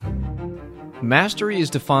Mastery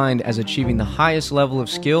is defined as achieving the highest level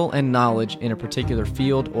of skill and knowledge in a particular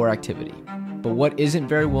field or activity. But what isn't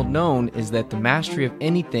very well known is that the mastery of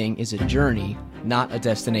anything is a journey, not a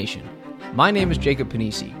destination. My name is Jacob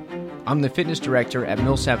Panisi. I'm the fitness director at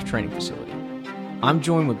Millsap's training facility. I'm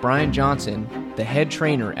joined with Brian Johnson, the head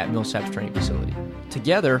trainer at Millsap's training facility.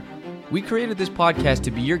 Together, we created this podcast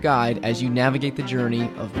to be your guide as you navigate the journey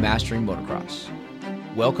of mastering motocross.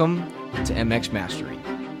 Welcome to MX Mastery.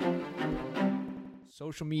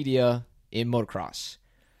 Social media in motocross.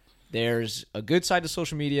 There's a good side to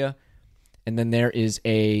social media, and then there is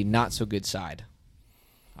a not so good side.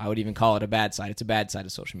 I would even call it a bad side. It's a bad side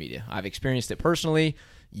of social media. I've experienced it personally.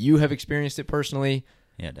 You have experienced it personally.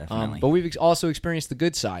 Yeah, definitely. But we've also experienced the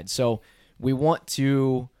good side. So we want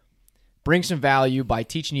to bring some value by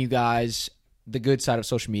teaching you guys the good side of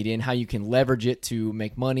social media and how you can leverage it to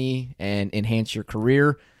make money and enhance your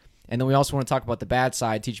career. And then we also want to talk about the bad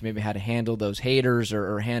side, teach you maybe how to handle those haters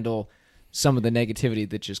or handle some of the negativity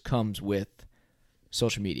that just comes with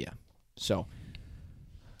social media. So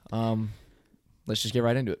let's just get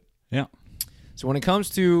right into it. Yeah. So when it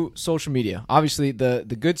comes to social media, obviously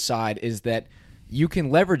the good side is that you can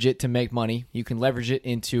leverage it to make money. You can leverage it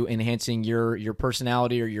into enhancing your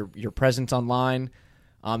personality or your presence online,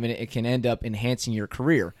 and it can end up enhancing your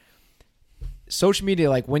career. Social media,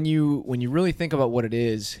 like when you really think about what it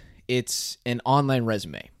is, it's an online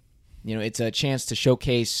resume. You know, it's a chance to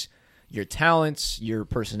showcase your talents, your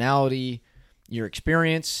personality, your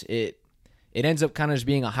experience. It ends up kind of just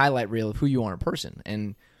being a highlight reel of who you are in person.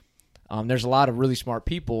 And there's a lot of really smart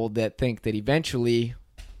people that think that eventually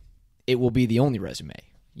it will be the only resume.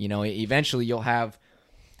 You know, eventually you'll have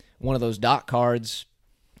one of those dot cards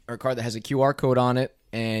or a card that has a QR code on it,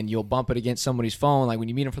 and you'll bump it against somebody's phone. Like when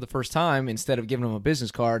you meet them for the first time, instead of giving them a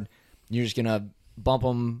business card, you're just going to bump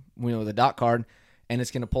them, with a dot card, and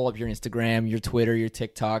it's going to pull up your Instagram, your Twitter, your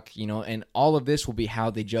TikTok, and all of this will be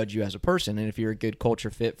how they judge you as a person. And if you're a good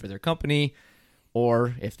culture fit for their company,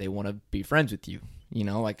 or if they want to be friends with you,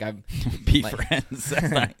 friends.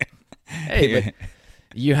 Hey, but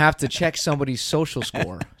you have to check somebody's social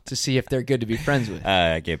score to see if they're good to be friends with.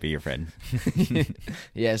 I can't be your friend.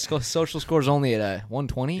 Yeah, social score's only at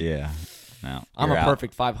 120. Yeah, no, I'm a out.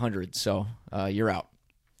 perfect 500, so you're out.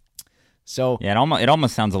 So yeah, it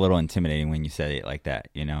almost sounds a little intimidating when you say it like that,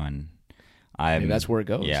 and maybe that's where it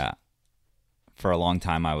goes. Yeah, for a long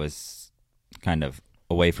time I was kind of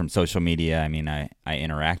away from social media. I mean, I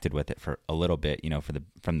interacted with it for a little bit,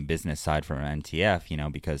 from the business side from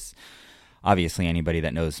MTF, because obviously anybody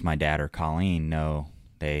that knows my dad or Colleen know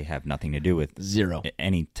they have nothing to do with zero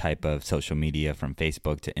any type of social media, from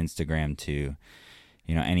Facebook to Instagram to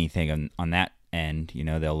anything on that end.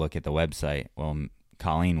 They'll look at the website. Well,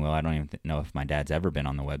 Colleen will. I don't even know if my dad's ever been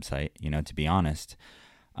on the website, to be honest.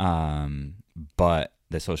 But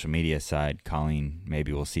the social media side, Colleen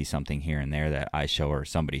maybe will see something here and there that I show her,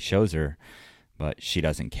 somebody shows her, but she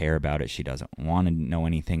doesn't care about it. She doesn't want to know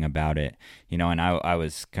anything about it. And I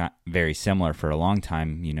was very similar for a long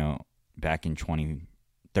time. Back in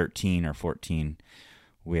 2013 or 14,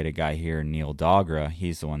 we had a guy here, Neil Dogra.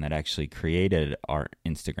 He's the one that actually created our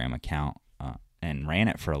Instagram account and ran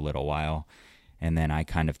it for a little while. And then I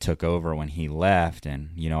kind of took over when he left, and,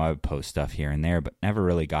 I would post stuff here and there, but never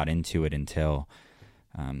really got into it until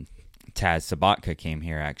Taz Sabatka came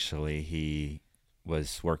here, actually. He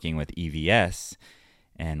was working with EVS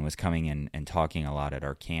and was coming in and talking a lot at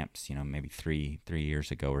our camps, maybe three years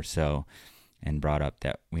ago or so, and brought up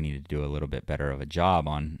that we needed to do a little bit better of a job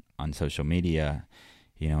on social media,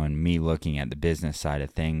 and me looking at the business side of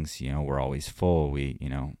things, we're always full.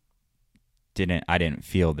 I didn't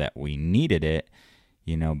feel that we needed it,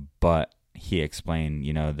 but he explained,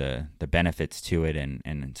 the benefits to it.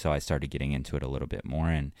 And so I started getting into it a little bit more,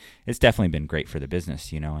 and it's definitely been great for the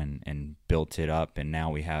business, and built it up. And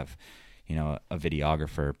now we have, a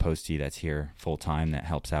videographer, Posty, that's here full time, that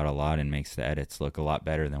helps out a lot and makes the edits look a lot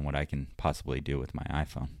better than what I can possibly do with my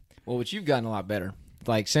iPhone. Well, but you've gotten a lot better.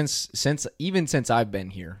 Like since I've been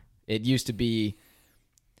here, it used to be,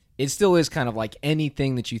 it still is kind of like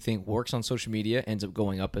anything that you think works on social media ends up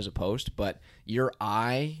going up as a post, but your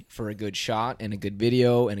eye for a good shot and a good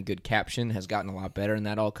video and a good caption has gotten a lot better, and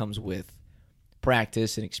that all comes with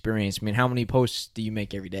practice and experience. I mean, how many posts do you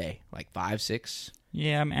make every day? Like 5, 6?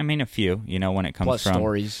 Yeah, I mean a few, when it comes plus from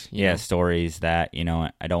stories. Yeah, stories that,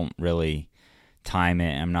 I don't really time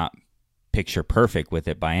it. I'm not picture perfect with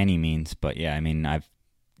it by any means, but yeah, I mean, I've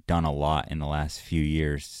done a lot in the last few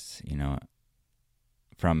years,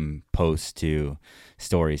 from posts to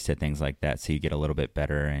stories to things like that. So you get a little bit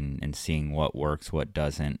better and seeing what works, what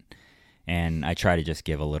doesn't. And I try to just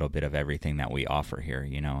give a little bit of everything that we offer here.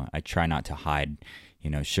 I try not to hide,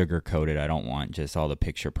 sugar coated. I don't want just all the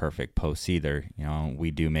picture perfect posts either.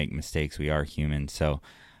 We do make mistakes. We are human. So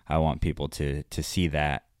I want people to see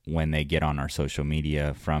that when they get on our social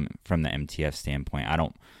media from the MTF standpoint.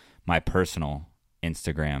 My personal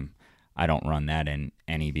Instagram, I don't run that in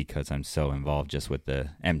any because I'm so involved just with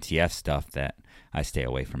the MTF stuff that I stay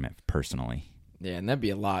away from it personally. Yeah, and that'd be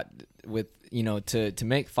a lot with, to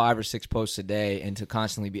make 5 or 6 posts a day and to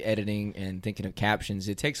constantly be editing and thinking of captions.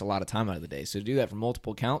 It takes a lot of time out of the day. So to do that for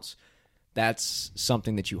multiple accounts, that's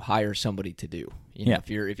something that you hire somebody to do. If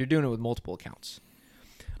you're doing it with multiple accounts.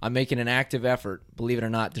 I'm making an active effort. Believe it or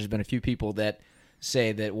not, there's been a few people that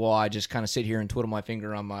say that, well, I just kind of sit here and twiddle my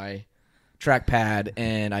finger on my trackpad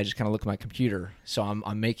and I just kind of look at my computer. So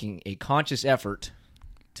I'm making a conscious effort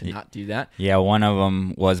to not do that. Yeah, one of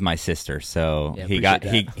them was my sister. So Yeah, he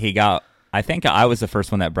got. I think I was the first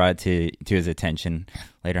one that brought it to his attention.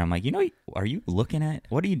 Later, I'm like, are you looking at,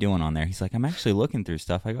 what are you doing on there? He's like, I'm actually looking through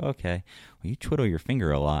stuff. I go, okay. Well, you twiddle your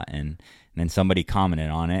finger a lot, and then somebody commented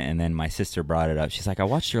on it, and then my sister brought it up. She's like, I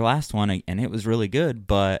watched your last one, and it was really good,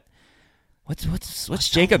 but what's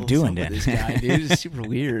Jacob doing then? This guy, dude, it's super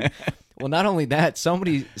weird. Well, not only that,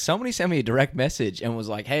 somebody sent me a direct message and was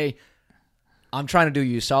like, hey, I'm trying to do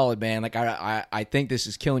you a solid, man. Like, I think this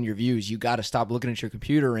is killing your views. You got to stop looking at your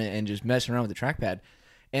computer and just messing around with the trackpad.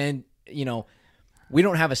 And, we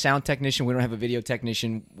don't have a sound technician. We don't have a video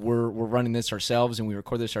technician. We're running this ourselves, and we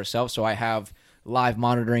record this ourselves. So I have live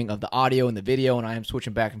monitoring of the audio and the video, and I am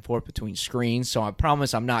switching back and forth between screens. So I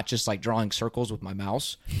promise I'm not just, like, drawing circles with my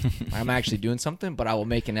mouse. I'm actually doing something, but I will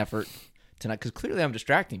make an effort tonight, because clearly I'm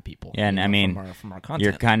distracting people. Yeah, and I mean, from our content.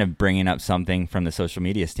 You're kind of bringing up something from the social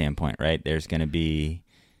media standpoint, right? There's going to be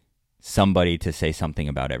somebody to say something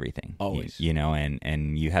about everything. Always.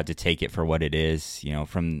 And you have to take it for what it is,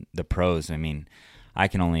 from the pros. I mean, I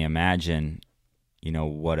can only imagine,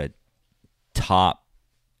 what a top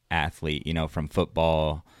athlete, from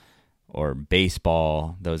football or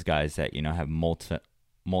baseball, those guys that, have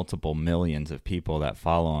multiple millions of people that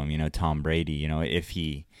follow him, Tom Brady, if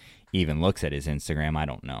he even looks at his Instagram, I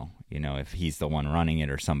don't know, if he's the one running it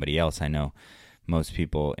or somebody else. I know most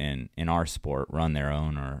people in our sport run their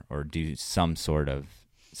own or do some sort of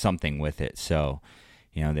something with it. So,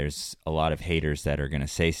 there's a lot of haters that are going to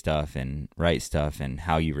say stuff and write stuff, and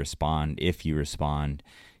how you respond, if you respond,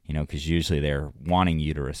 because usually they're wanting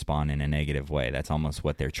you to respond in a negative way. That's almost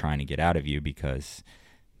what they're trying to get out of you, because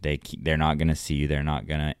they're not going to see you. They're not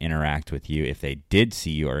going to interact with you. If they did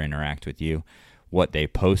see you or interact with you, what they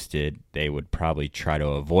posted, they would probably try to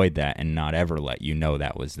avoid that and not ever let you know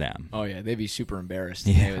that was them. Oh, yeah. They'd be super embarrassed.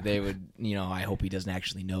 Yeah. They would, I hope he doesn't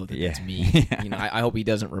actually know that Yeah. it's me. Yeah. I hope he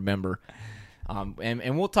doesn't remember.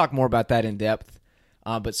 And we'll talk more about that in depth.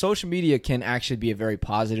 But social media can actually be a very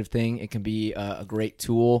positive thing. It can be a great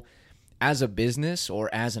tool as a business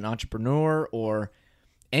or as an entrepreneur or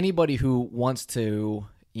anybody who wants to,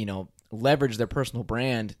 leverage their personal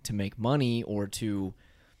brand to make money or to,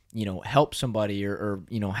 help somebody or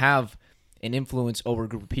have an influence over a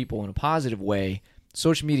group of people in a positive way.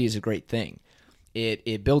 Social media is a great thing.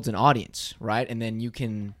 It builds an audience, right? And then you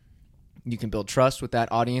can build trust with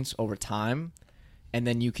that audience over time, and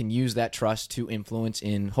then you can use that trust to influence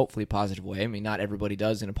in hopefully a positive way. I mean, not everybody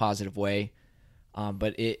does in a positive way,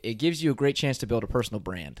 but it gives you a great chance to build a personal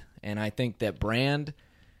brand. And I think that brand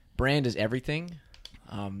is everything.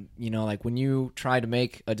 Like when you try to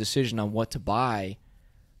make a decision on what to buy,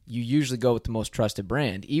 you usually go with the most trusted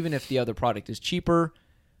brand, even if the other product is cheaper,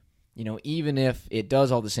 even if it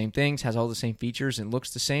does all the same things, has all the same features, and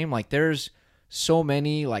looks the same. Like there's so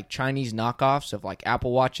many like Chinese knockoffs of like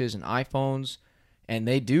Apple Watches and iPhones, and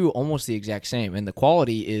they do almost the exact same, and the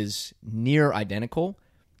quality is near identical,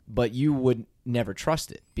 but you would never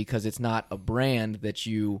trust it because it's not a brand that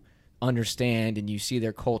you understand, and you see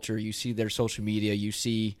their culture, you see their social media, you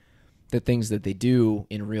see the things that they do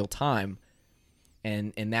in real time.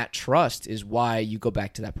 And that trust is why you go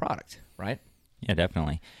back to that product, right? Yeah,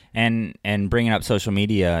 definitely. And bringing up social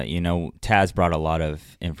media, Taz brought a lot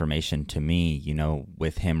of information to me,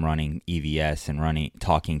 with him running EVS and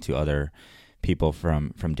talking to other people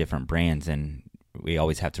from different brands. And we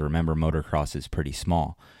always have to remember motocross is pretty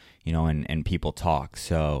small, and people talk.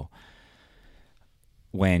 So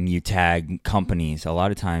when you tag companies, a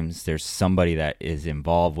lot of times there's somebody that is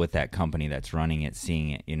involved with that company that's running it,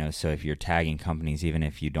 seeing it, so if you're tagging companies, even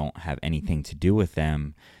if you don't have anything to do with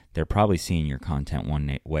them, they're probably seeing your content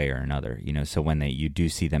one way or another, so when you do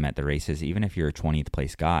see them at the races, even if you're a 20th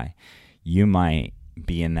place guy, you might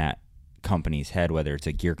be in that company's head, whether it's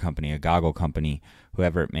a gear company, a goggle company,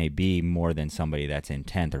 whoever it may be, more than somebody that's in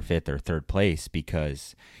 10th or 5th or 3rd place,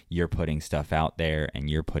 because you're putting stuff out there and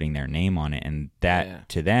you're putting their name on it. And that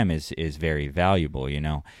to them is very valuable, you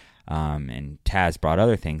know. And Taz brought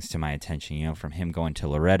other things to my attention, you know, from him going to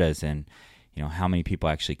Loretta's, and, you know, how many people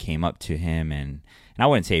actually came up to him. And I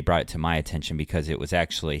wouldn't say he brought it to my attention, because it was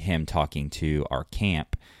actually him talking to our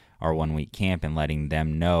camp, our 1-week camp, and letting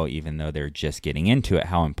them know, even though they're just getting into it,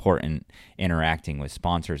 how important interacting with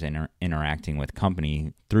sponsors and interacting with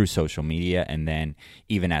company through social media, and then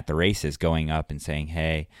even at the races going up and saying,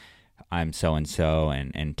 hey, I'm so-and-so,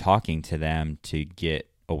 and talking to them to get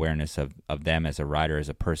awareness of them as a rider, as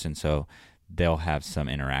a person, so they'll have some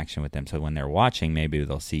interaction with them. So when they're watching, maybe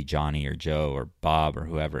they'll see Johnny or Joe or Bob or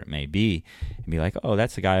whoever it may be, and be like, oh,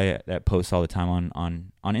 that's the guy that posts all the time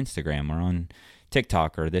on Instagram or on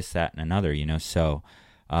TikTok or this, that, and another, you know. So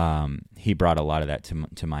he brought a lot of that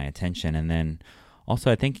to my attention. And then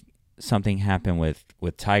also, I think something happened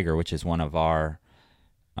with Tiger, which is one of our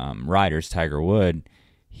riders, Tiger Wood.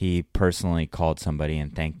 He personally called somebody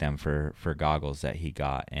and thanked them for goggles that he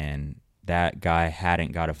got. And that guy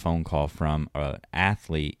hadn't got a phone call from an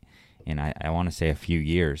athlete in, I want to say, a few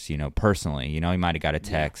years, you know, personally. You know, he might have got a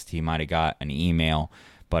text, he might have got an email,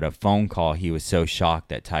 but a phone call, he was so shocked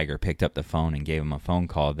that Tiger picked up the phone and gave him a phone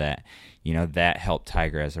call, that, you know, that helped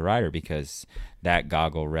Tiger as a rider, because that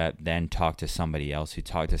goggle rep then talked to somebody else who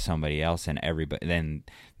talked to somebody else, and everybody, then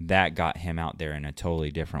that got him out there in a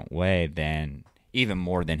totally different way, than even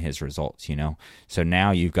more than his results, you know. So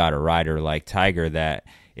now you've got a rider like Tiger that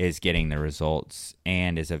is getting the results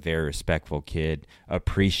and is a very respectful kid,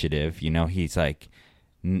 appreciative, you know. He's like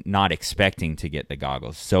not expecting to get the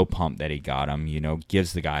goggles, so pumped that he got them, you know,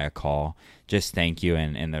 gives the guy a call, just thank you,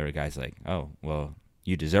 and the other guy's like, oh, well,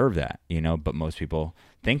 you deserve that, you know. But most people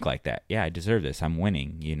think like that. Yeah, I deserve this, I'm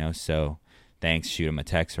winning, you know, so thanks, shoot him a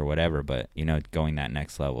text or whatever. But, you know, going that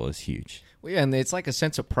next level is huge. Well, yeah, and it's like a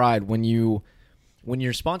sense of pride when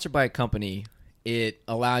you're sponsored by a company. It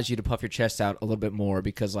allows you to puff your chest out a little bit more,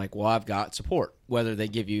 because, like, well, I've got support, whether they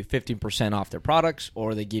give you 15% off their products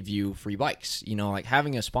or they give you free bikes. You know, like,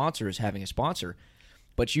 having a sponsor is having a sponsor.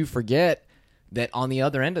 But you forget that on the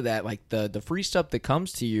other end of that, like, the free stuff that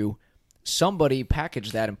comes to you, somebody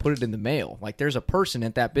packaged that and put it in the mail. Like, there's a person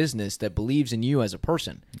at that business that believes in you as a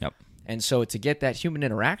person. Yep. And so to get that human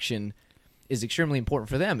interaction is extremely important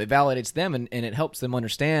for them. It validates them, and it helps them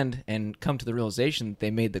understand and come to the realization that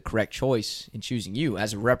they made the correct choice in choosing you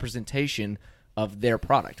as a representation of their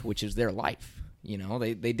product, which is their life. You know,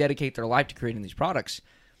 they dedicate their life to creating these products,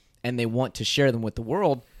 and they want to share them with the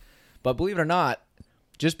world. But believe it or not,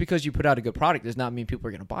 just because you put out a good product does not mean people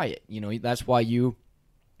are going to buy it. You know, that's why you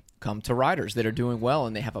come to riders that are doing well,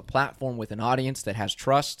 and they have a platform with an audience that has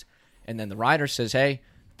trust, and then the rider says, hey,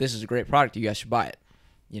 this is a great product, you guys should buy it.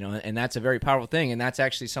 You know, and that's a very powerful thing, and that's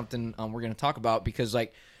actually something we're going to talk about, because,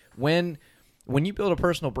 like, when you build a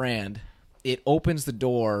personal brand, it opens the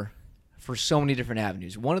door for so many different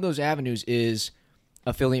avenues. One of those avenues is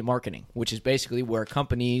affiliate marketing, which is basically where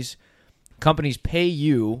companies pay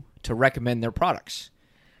you to recommend their products.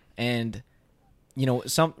 And, you know,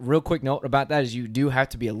 some real quick note about that is you do have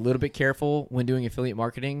to be a little bit careful when doing affiliate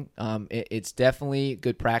marketing. It's definitely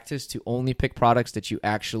good practice to only pick products that you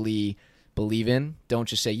actually believe in. Don't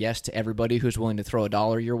just say yes to everybody who's willing to throw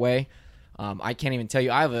 $1 your way. I can't even tell you.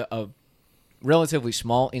 I have a relatively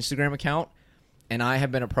small Instagram account, and I have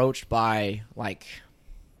been approached by, like,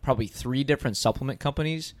 probably 3 different supplement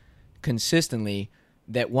companies consistently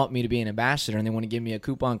that want me to be an ambassador, and they want to give me a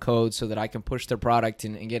coupon code so that I can push their product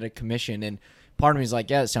and get a commission. And part of me is like,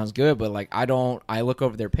 yeah, it sounds good, but, like, I look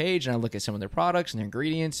over their page and I look at some of their products and their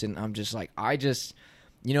ingredients, and I'm just like,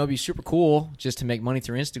 you know, it'd be super cool just to make money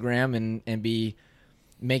through Instagram and be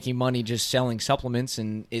making money just selling supplements.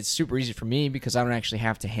 And it's super easy for me because I don't actually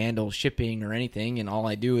have to handle shipping or anything. And all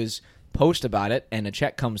I do is post about it and a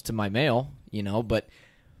check comes to my mail, you know, but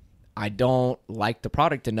I don't like the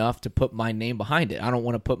product enough to put my name behind it. I don't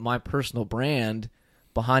want to put my personal brand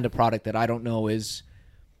behind a product that I don't know is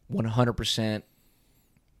 100%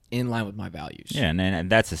 in line with my values. Yeah, and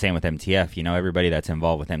that's the same with MTF. You know, everybody that's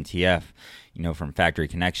involved with MTF, you know, from Factory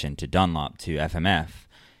Connection to Dunlop to FMF,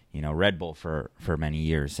 you know, Red Bull for many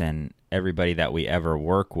years. And everybody that we ever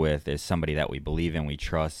work with is somebody that we believe in. We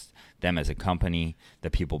trust them as a company, the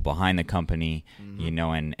people behind the company, you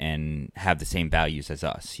know, and have the same values as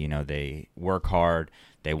us. You know, they work hard.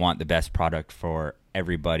 They want the best product for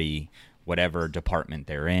everybody, whatever department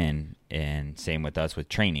they're in. And same with us with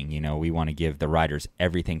training. You know, we want to give the riders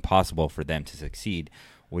everything possible for them to succeed.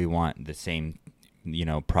 We want the same, you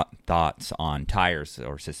know, thoughts on tires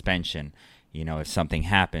or suspension if something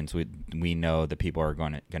happens, we know the people are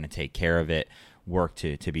going to take care of it, work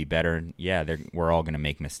to be better. Yeah, we're all going to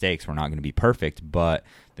make mistakes. We're not going to be perfect, but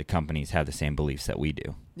the companies have the same beliefs that we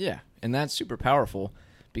do. Yeah, and that's super powerful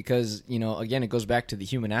because, again, it goes back to the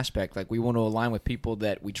human aspect. Like, we want to align with people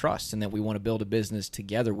that we trust and that we want to build a business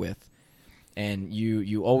together with. And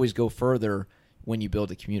you always go further when you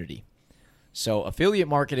build a community. So affiliate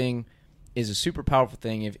marketing is a super powerful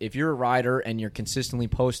thing. If you're a rider and you're consistently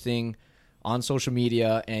posting on social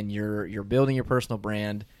media and you're building your personal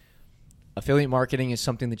brand, affiliate marketing is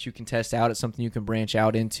something that you can test out. It's something you can branch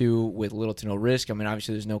out into with little to no risk. I mean,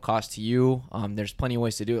 obviously, there's no cost to you. There's plenty of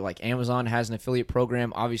ways to do it. Like Amazon has an affiliate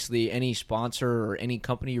program. Obviously, any sponsor or any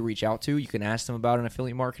company you reach out to, you can ask them about an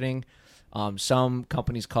affiliate marketing. Some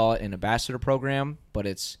companies call it an ambassador program, but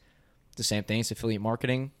it's the same thing. It's affiliate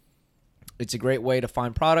marketing. It's a great way to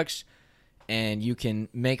find products, and you can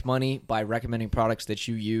make money by recommending products that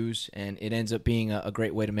you use, and it ends up being a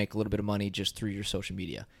great way to make a little bit of money just through your social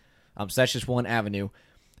media. So that's just one avenue.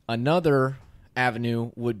 Another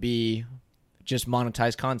avenue would be just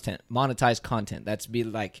monetize content. That's be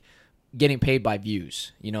like getting paid by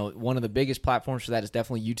views. One of the biggest platforms for that is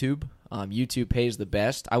definitely YouTube. YouTube pays the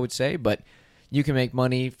best, I would say, but you can make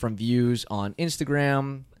money from views on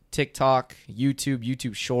Instagram, TikTok,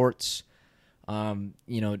 YouTube Shorts, and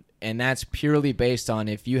that's purely based on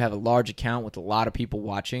if you have a large account with a lot of people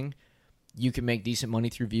watching, you can make decent money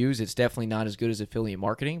through views. It's definitely not as good as affiliate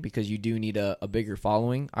marketing because you do need a bigger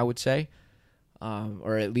following, I would say,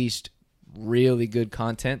 or at least really good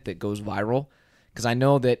content that goes viral. Because I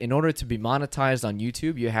know that in order to be monetized on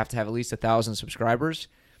YouTube, you have to have at least 1,000 subscribers,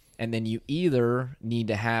 and then you either need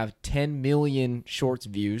to have 10 million shorts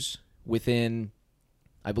views within,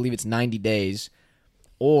 I believe it's 90 days,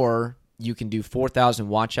 or you can do 4,000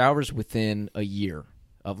 watch hours within a year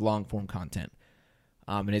of long-form content.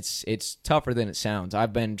 And it's tougher than it sounds.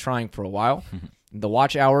 I've been trying for a while. The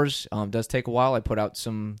watch hours does take a while. I put out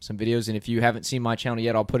some videos, and if you haven't seen my channel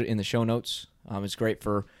yet, I'll put it in the show notes. It's great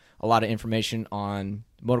for a lot of information on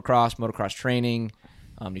motocross training,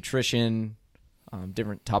 nutrition,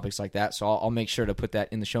 different topics like that. So I'll make sure to put that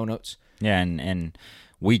in the show notes. Yeah, and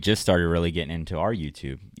we just started really getting into our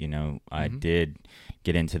YouTube. I did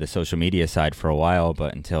get into the social media side for a while,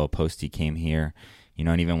 but until Posty came here,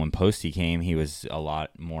 and even when Posty came, he was a lot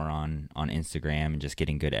more on Instagram and just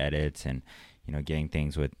getting good edits and, getting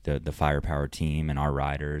things with the Firepower team and our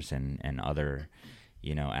riders and other,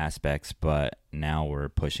 aspects. But now we're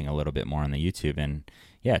pushing a little bit more on the YouTube, and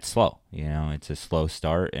yeah, it's slow. It's a slow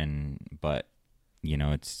start, but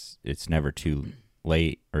it's never too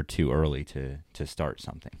late or too early to start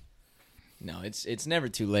something. No, it's never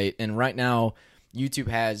too late. And right now, YouTube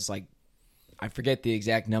has I forget the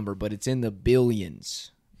exact number, but it's in the billion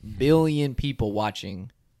people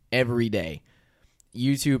watching every day.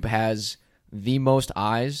 YouTube has the most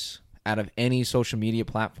eyes out of any social media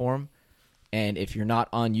platform. And if you're not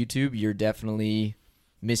on YouTube, you're definitely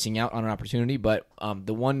missing out on an opportunity. But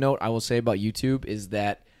the one note I will say about YouTube is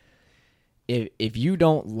that if you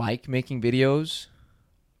don't like making videos,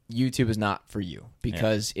 YouTube is not for you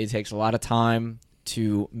because it takes a lot of time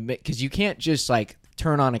to make, because you can't just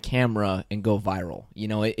turn on a camera and go viral.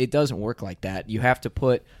 It doesn't work like that. You have to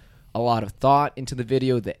put a lot of thought into the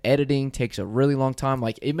video. The editing takes a really long time.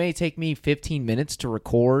 It may take me 15 minutes to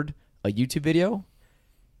record a YouTube video,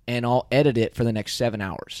 and I'll edit it for the next 7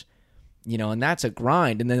 hours. And that's a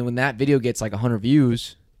grind. And then when that video gets 100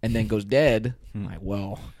 views and then goes dead, I'm like,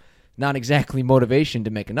 well, not exactly motivation to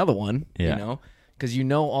make another one, because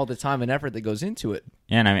all the time and effort that goes into it.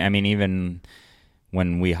 Yeah, and I mean, even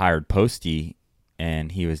when we hired Posty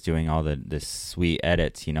and he was doing all the sweet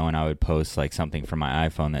edits, and I would post something from my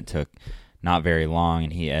iPhone that took not very long,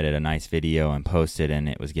 and he edited a nice video and posted, and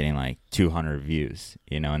it was getting 200 views,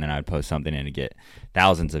 and then I would post something and it'd get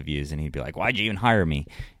thousands of views, and he'd be like, "Why'd you even hire me?"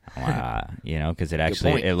 Because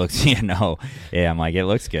it looks, I'm like, it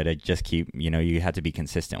looks good. It just you have to be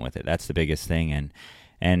consistent with it. That's the biggest thing,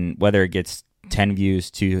 and whether it gets 10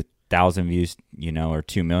 views, 2,000 views, or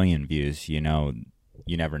 2 million views, you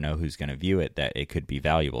never know who's going to view it that it could be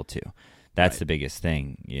valuable to. That's the biggest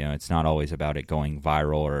thing. It's not always about it going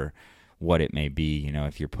viral or what it may be.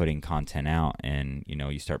 If you're putting content out and,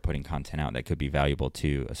 you start putting content out that could be valuable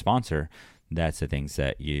to a sponsor, that's the things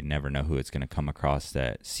that you never know who it's going to come across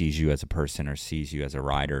that sees you as a person or sees you as a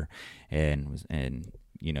rider. And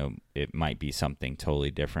it might be something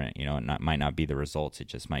totally different. It might not be the results. It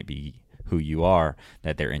just might be who you are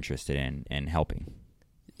that they're interested in helping.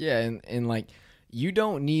 Yeah, and you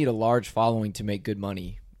don't need a large following to make good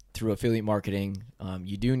money through affiliate marketing.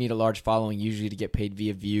 You do need a large following usually to get paid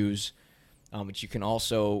via views. But you can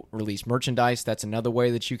also release merchandise. That's another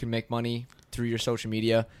way that you can make money through your social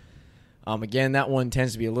media. Again, that one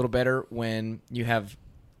tends to be a little better when you have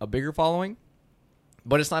a bigger following.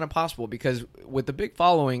 But it's not impossible, because with the big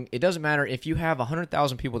following, it doesn't matter if you have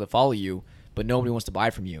 100,000 people that follow you, but nobody wants to buy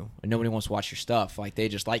from you, and nobody wants to watch your stuff. Like, they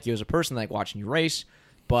just like you as a person, like watching you race.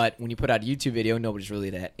 But when you put out a YouTube video, nobody's really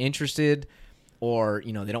that interested, or,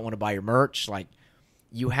 they don't want to buy your merch. Like,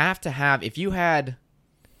 you have to have, if you had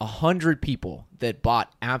 100 people that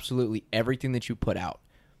bought absolutely everything that you put out,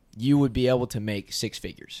 you would be able to make six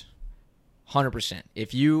figures. 100%.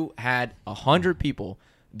 If you had 100 people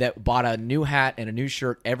that bought a new hat and a new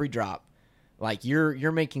shirt every drop, like,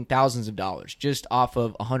 you're making thousands of dollars just off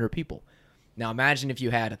of 100 people. Now imagine if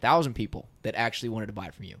you had 1,000 people that actually wanted to buy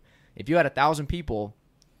from you. If you had 1,000 people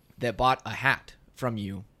that bought a hat from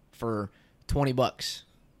you for $20,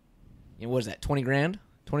 what is that? 20 grand?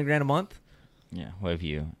 20 grand a month? Yeah. What if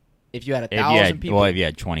you had 1,000 people? Well, if you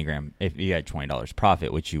had $20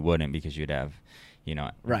 profit, which you wouldn't, because you'd have,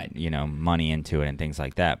 right, money into it and things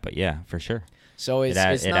like that. But yeah, for sure. So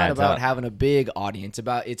it's not about having a big audience.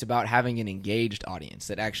 It's about having an engaged audience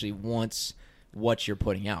that actually wants what you're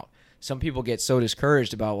putting out. Some people get so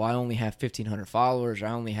discouraged about, well, I only have 1,500 followers, or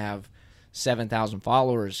I only have 7,000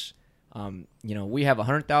 followers. We have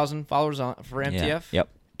 100,000 followers for MTF. Yeah. Yep.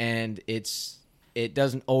 And it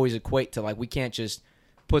doesn't always equate to, like, we can't just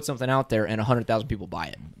put something out there and 100,000 people buy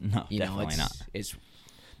it. No, definitely not.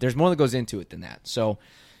 There's more that goes into it than that. So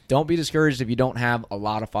don't be discouraged if you don't have a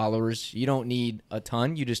lot of followers. You don't need a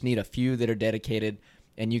ton. You just need a few that are dedicated,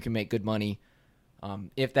 and you can make good money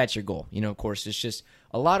if that's your goal. Of course, it's just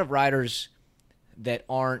a lot of riders that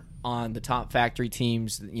aren't on the top factory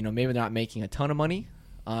teams. Maybe they're not making a ton of money,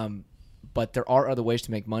 but there are other ways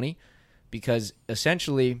to make money, because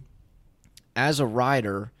essentially, as a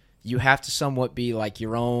rider, you have to somewhat be like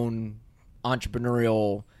your own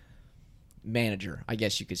entrepreneurial manager, I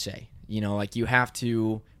guess you could say. Like, you have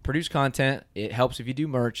to produce content. It helps if you do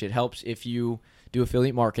merch. It helps if you do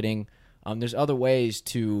affiliate marketing. There's other ways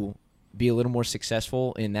to be a little more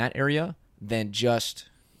successful in that area than just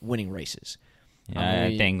winning races. Yeah,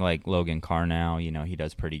 I think like Logan Carnow, he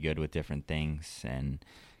does pretty good with different things, and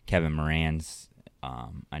Kevin Moran's,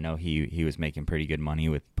 I know he was making pretty good money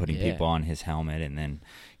with putting people on his helmet, and then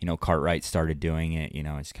Cartwright started doing it.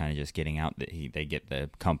 It's kind of just getting out that they get the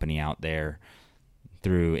company out there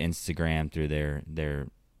through Instagram, through their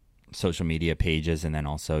social media pages, and then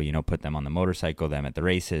also put them on the motorcycle, them at the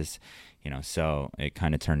races. So it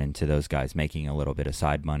kind of turned into those guys making a little bit of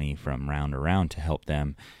side money from round to round to help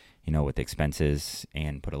them with expenses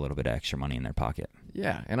and put a little bit of extra money in their pocket.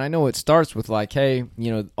 Yeah, and I know it starts with like, hey,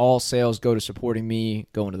 all sales go to supporting me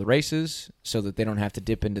going to the races, so that they don't have to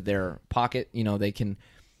dip into their pocket. They can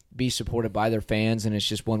be supported by their fans, and it's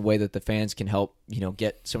just one way that the fans can help,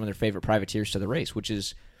 get some of their favorite privateers to the race, which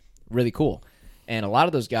is really cool. And a lot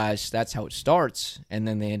of those guys, that's how it starts, and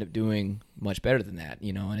then they end up doing much better than that,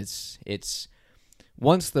 and it's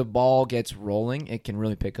once the ball gets rolling, it can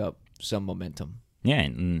really pick up some momentum. Yeah,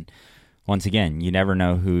 and once again, you never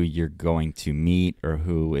know who you're going to meet or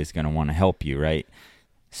who is going to want to help you, right?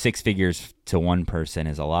 6 figures to one person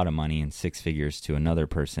is a lot of money, and 6 figures to another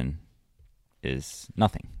person is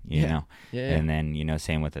nothing, you know? Yeah. And then,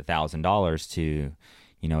 same with $1,000 to,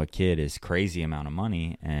 a kid is crazy amount of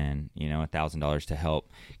money, and, $1,000 to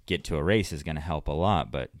help get to a race is going to help a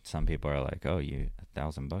lot, but some people are like, oh,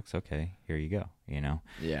 $1,000, okay, here you go,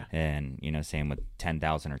 Yeah. And, same with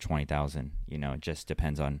 10,000 or 20,000, it just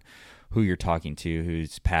depends on who you're talking to,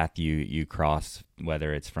 whose path you cross,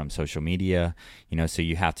 whether it's from social media, so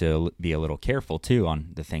you have to be a little careful too on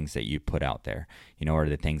the things that you put out there, or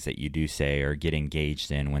the things that you do say or get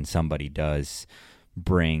engaged in when somebody does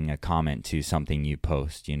bring a comment to something you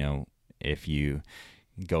post. If you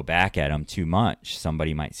go back at them too much,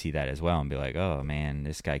 somebody might see that as well and be like, oh man,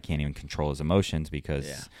 this guy can't even control his emotions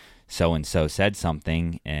because so-and-so said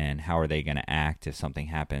something, and how are they going to act if something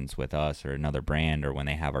happens with us or another brand, or when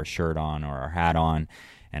they have our shirt on or our hat on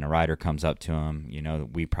and a rider comes up to him,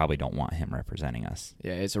 we probably don't want him representing us.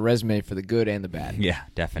 Yeah, it's a resume for the good and the bad. Yeah,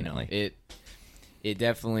 definitely. It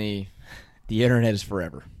definitely, the internet is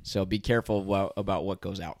forever, so be careful about what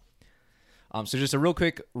goes out. So just a real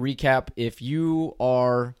quick recap. If you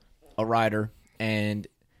are a rider and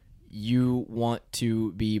you want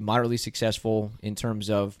to be moderately successful in terms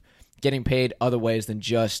of getting paid other ways than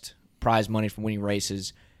just prize money from winning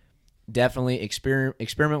races, definitely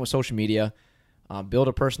experiment with social media, build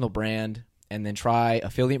a personal brand, and then try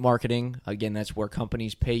affiliate marketing. Again, that's where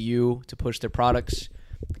companies pay you to push their products.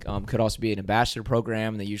 Could also be an ambassador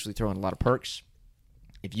program. They usually throw in a lot of perks.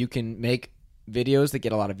 If you can make videos that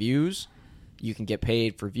get a lot of views, You can get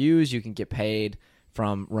paid for views. You can get paid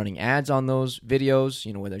from running ads on those videos,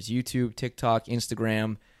 whether it's YouTube, TikTok,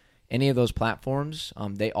 Instagram, any of those platforms.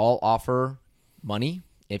 They all offer money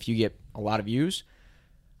if you get a lot of views.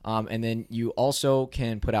 And then you also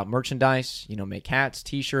can put out merchandise, make hats,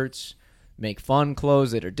 T-shirts, make fun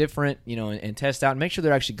clothes that are different, and test out and make sure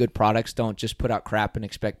they're actually good products. Don't just put out crap and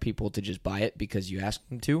expect people to just buy it because you ask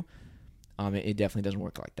them to. It definitely doesn't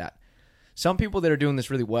work like that. Some people that are doing this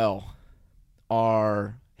really well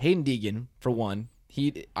are Hayden Deegan, for one.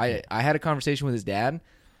 I had a conversation with his dad,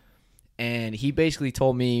 and he basically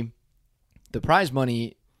told me the prize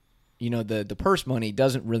money, the purse money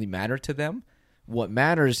doesn't really matter to them. What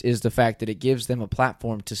matters is the fact that it gives them a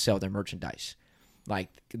platform to sell their merchandise. Like,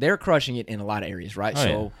 they're crushing it in a lot of areas, right?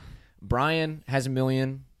 So Brian has 1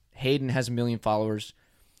 million, Hayden has 1 million followers,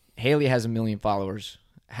 Haley has 1 million followers.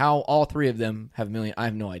 How all three of them have 1 million, I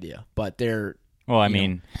have no idea. But they're... Well, I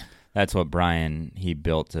mean, that's what Brian, he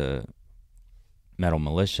built a Metal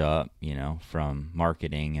Militia up, from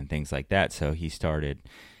marketing and things like that. So he started,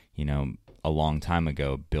 a long time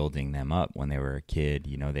ago building them up when they were a kid.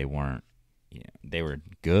 They weren't, they were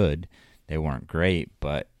good. They weren't great,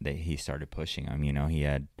 but he started pushing them. He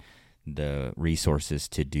had the resources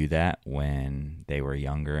to do that when they were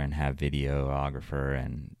younger and have videographer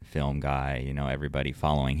and film guy, everybody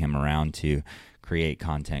following him around to create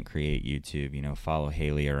content, create YouTube, follow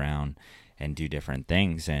Haley around and do different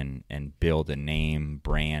things and build a name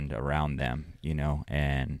brand around them,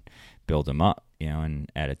 and build them up,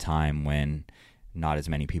 and at a time when not as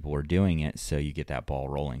many people were doing it, so you get that ball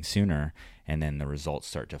rolling sooner, and then the results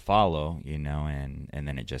start to follow, and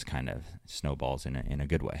then it just kind of snowballs in a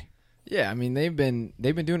good way. Yeah, I mean, they've been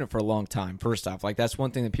doing it for a long time. First off, like, that's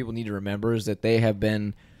one thing that people need to remember is that they have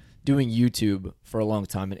been doing YouTube for a long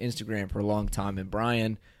time and Instagram for a long time, and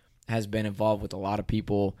Brian has been involved with a lot of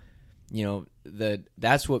people.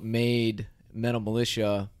 That's what made Metal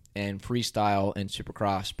Militia and freestyle and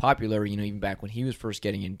Supercross popular, even back when he was first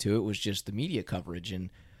getting into it, was just the media coverage and,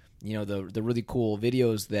 the really cool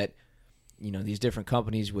videos that, these different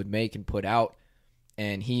companies would make and put out.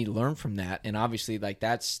 And he learned from that. And obviously, like,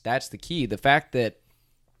 that's the key. The fact that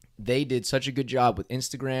they did such a good job with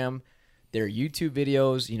Instagram, their YouTube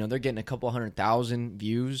videos, they're getting a couple 100,000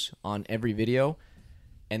 views on every video.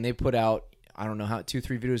 And they put out, I don't know,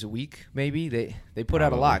 2-3 videos a week, maybe. They put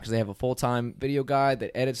out a lot because they have a full-time video guy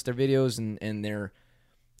that edits their videos, and they're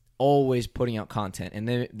always putting out content.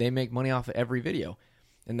 And they make money off of every video.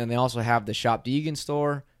 And then they also have the Shop Deegan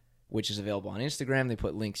store, which is available on Instagram. They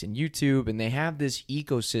put links in YouTube, and they have this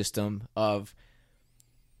ecosystem of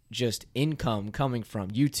just income coming from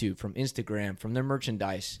YouTube, from Instagram, from their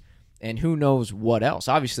merchandise, and who knows what else,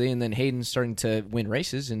 obviously. And then Hayden's starting to win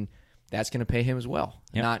races, and that's going to pay him as well.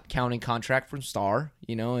 Yep. Not counting contract from Star,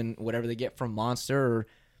 and whatever they get from Monster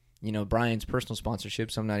or, Brian's personal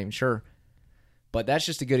sponsorships. I'm not even sure. But that's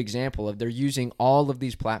just a good example of they're using all of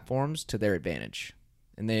these platforms to their advantage,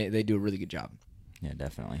 and they do a really good job. Yeah,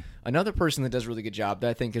 definitely. Another person that does a really good job that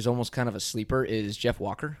I think is almost kind of a sleeper is Jeff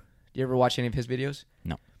Walker. Do you ever watch any of his videos?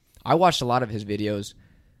 No. I watched a lot of his videos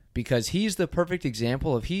because he's the perfect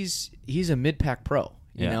example of he's a mid-pack pro,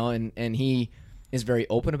 you know, and he is very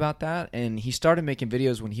open about that. And he started making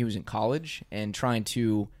videos when he was in college and trying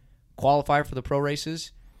to qualify for the pro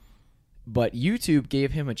races. But YouTube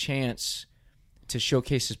gave him a chance to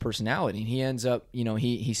showcase his personality. And he ends up,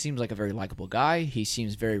 he seems like a very likable guy. He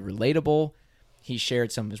seems very relatable. He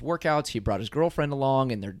shared some of his workouts. He brought his girlfriend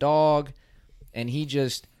along and their dog. And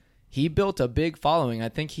he built a big following. I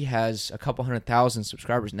think he has a couple 100,000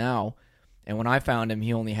 subscribers now. And when I found him,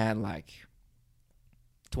 he only had like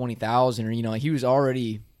 20,000 or, he was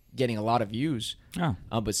already getting a lot of views. Oh.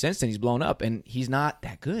 But since then, he's blown up. And he's not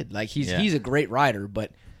that good. Like, he's a great rider,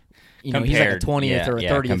 but, he's like a 20th or a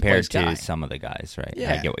 30th compared place guy. to some of the guys, right?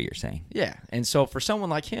 Yeah. I get what you're saying. Yeah. And so for someone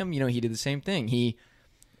like him, he did the same thing. He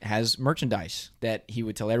has merchandise that he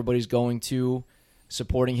would tell everybody's going to,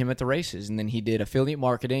 supporting him at the races. And then he did affiliate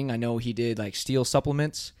marketing. I know he did like Steel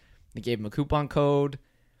supplements. They gave him a coupon code.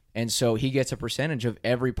 And so he gets a percentage of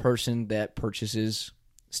every person that purchases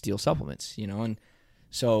Steel supplements, And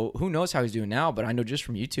so who knows how he's doing now, but I know just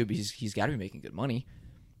from YouTube, he's got to be making good money.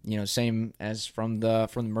 Same as from the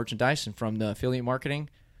merchandise and from the affiliate marketing.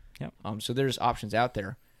 Yep. So there's options out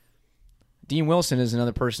there. Dean Wilson is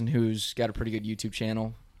another person who's got a pretty good YouTube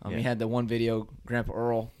channel. He had the one video, Grandpa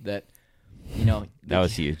Earl, that that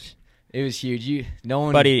was huge. It was huge.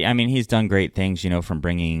 But he's done great things, from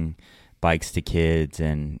bringing bikes to kids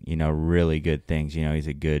and, really good things. He's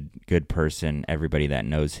a good person. Everybody that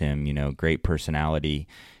knows him, great personality,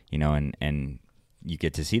 and you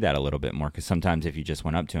get to see that a little bit more, because sometimes if you just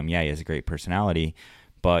went up to him, yeah, he has a great personality,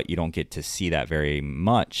 but you don't get to see that very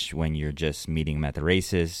much when you're just meeting him at the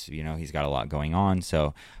races. You know, he's got a lot going on, so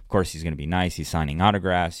of course he's going to be nice. He's signing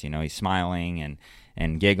autographs, you know, he's smiling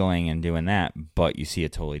and giggling and doing that, but you see a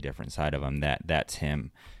totally different side of him. That's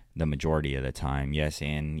him the majority of the time. Yes,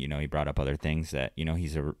 and you know, he brought up other things that, you know,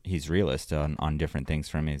 he's realist on different things,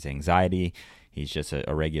 from his anxiety. He's just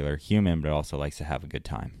a regular human, but also likes to have a good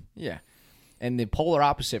time. Yeah. And the polar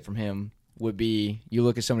opposite from him would be, you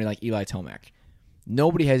look at somebody like Eli Tomac.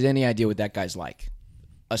 Nobody has any idea what that guy's like,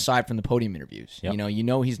 aside from the podium interviews. Yep. You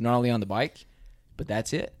know he's gnarly on the bike, but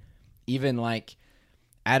that's it. Even like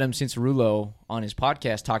Adam Cincerulo on his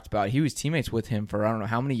podcast talked about, he was teammates with him for I don't know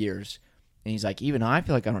how many years, and he's like, even I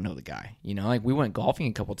feel like I don't know the guy. You know, like we went golfing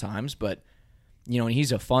a couple times, but you know, and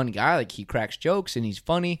he's a fun guy. Like he cracks jokes and he's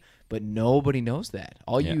funny, but nobody knows that.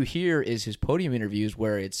 All you hear is his podium interviews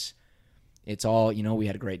where it's all, you know, we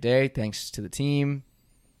had a great day, thanks to the team.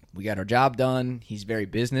 We got our job done. He's very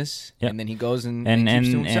business, and then he goes and keeps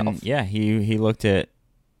to himself. And yeah, he looked at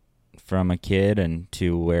from a kid and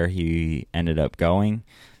to where he ended up going,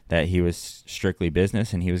 that he was strictly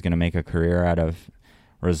business and he was going to make a career out of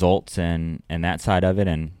results and that side of it,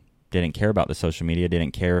 and didn't care about the social media,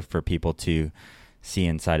 didn't care for people to see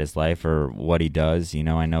inside his life or what he does. You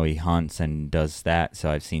know, I know he hunts and does that, so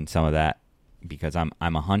I've seen some of that because I'm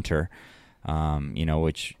a hunter, you know,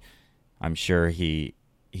 which I'm sure he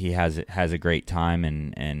has a great time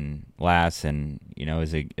and laughs, and you know,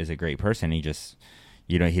 is a great person. He just,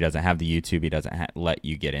 you know, he doesn't have the YouTube. He doesn't let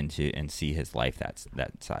you get into and see his life,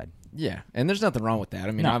 that side. Yeah, and there's nothing wrong with that.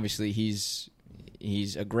 I mean, obviously he's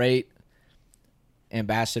a great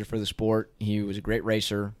ambassador for the sport. He was a great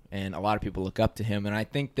racer, and a lot of people look up to him. And I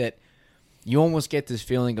think that you almost get this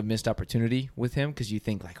feeling of missed opportunity with him, because you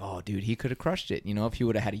think like, oh, dude, he could have crushed it. You know, if he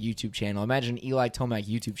would have had a YouTube channel. Imagine an Eli Tomac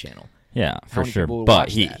YouTube channel. Yeah, for sure. But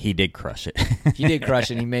he did crush it. He did crush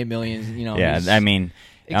it. He made millions. You know. Yeah, I mean,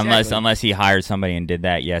 exactly. unless he hired somebody and did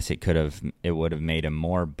that, yes, it would have made him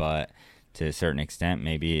more. But to a certain extent,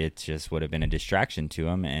 maybe it just would have been a distraction to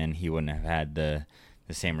him, and he wouldn't have had the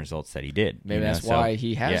same results that he did. Maybe that's why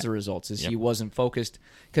he has the results, is he wasn't focused.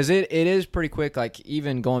 Because it is pretty quick. Like,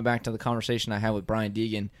 even going back to the conversation I had with Brian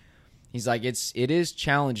Deegan, he's like, it is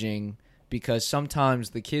challenging, because sometimes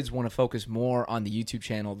the kids want to focus more on the YouTube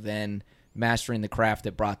channel than mastering the craft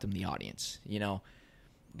that brought them the audience. You know,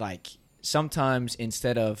 like sometimes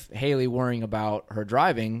instead of Haley worrying about her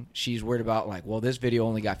driving, she's worried about like, well, this video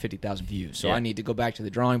only got 50,000 views, so I need to go back to the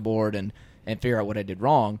drawing board and figure out what I did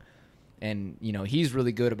wrong. And, you know, he's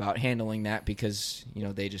really good about handling that, because, you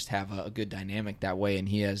know, they just have a good dynamic that way, and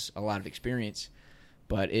he has a lot of experience.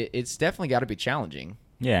 But it's definitely got to be challenging.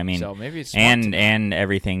 Yeah, I mean, so maybe it's and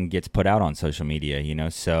everything gets put out on social media, you know,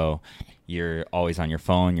 so you're always on your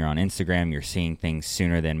phone, you're on Instagram, you're seeing things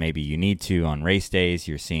sooner than maybe you need to on race days,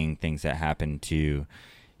 you're seeing things that happen to,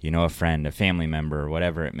 you know, a friend, a family member,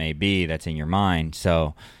 whatever it may be that's in your mind.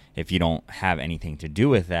 So if you don't have anything to do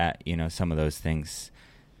with that, you know, some of those things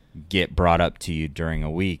get brought up to you during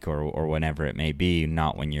a week or whenever it may be,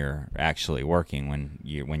 not when you're actually working, when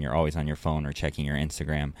you're always on your phone or checking your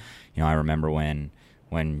Instagram. You know, I remember when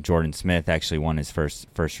Jordan Smith actually won his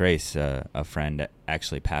first race, a friend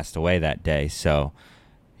actually passed away that day, so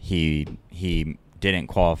he didn't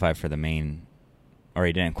qualify for the main, or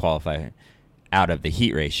he didn't qualify out of the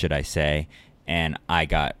heat race, should I say, and I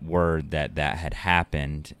got word that had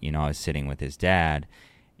happened. You know, I was sitting with his dad,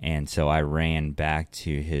 and so I ran back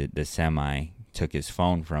to the semi, took his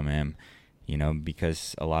phone from him, you know,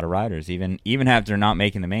 because a lot of riders, even after not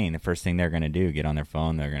making the main, the first thing they're going to do, get on their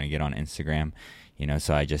phone, they're going to get on Instagram, you know,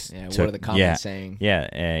 so I just what are the comments saying?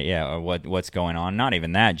 Or what's going on? Not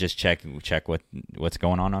even that, just check what's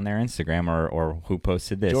going on their Instagram or who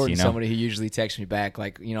posted this. Jordan's you know, somebody who usually texts me back,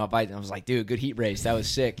 like, you know, if I was like, dude, good heat race, that was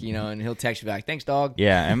sick, you know, and he'll text me back, thanks, dog.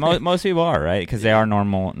 Yeah, and most people are, right, because they are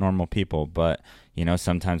normal people, but you know,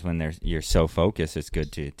 sometimes when you're so focused, it's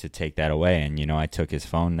good to take that away. And, you know, I took his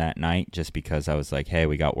phone that night just because I was like, hey,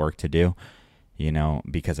 we got work to do, you know,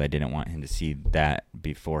 because I didn't want him to see that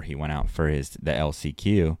before he went out for the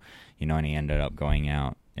LCQ, you know, and he ended up going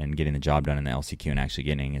out and getting the job done in the LCQ and actually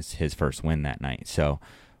getting his first win that night. So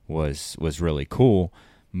was really cool,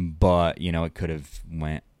 but, you know, it could have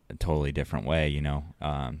went a totally different way, you know,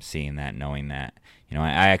 seeing that, knowing that. You know,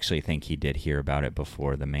 I actually think he did hear about it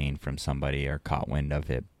before the main from somebody or caught wind of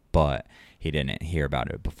it, but he didn't hear about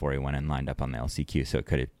it before he went and lined up on the LCQ, so it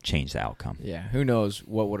could have changed the outcome. Yeah, who knows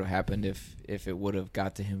what would have happened if it would have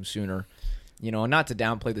got to him sooner. You know, not to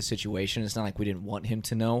downplay the situation, it's not like we didn't want him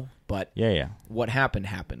to know, but yeah, what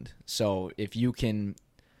happened. So if you can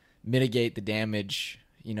mitigate the damage,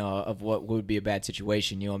 of what would be a bad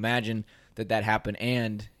situation. Imagine that happened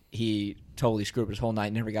and he totally screwed up his whole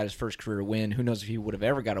night, never got his first career win. Who knows if he would have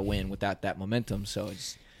ever got a win without that momentum. So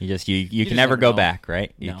it's you can never go back,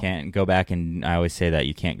 right? You No. can't go back, and I always say that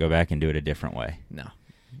you can't go back and do it a different way. No.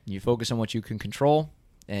 You focus on what you can control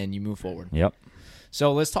and you move forward. Yep.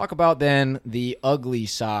 So let's talk about then the ugly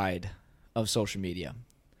side of social media.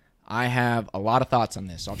 I have a lot of thoughts on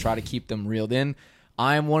this. I'll try to keep them reeled in.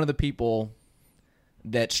 I am one of the people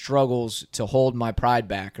that struggles to hold my pride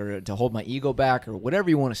back or to hold my ego back or whatever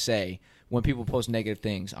you want to say when people post negative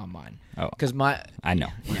things on mine. Oh, because I know.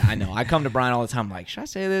 Yeah, I know. I come to Brian all the time like, should I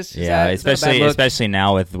say this? Especially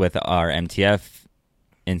now with our MTF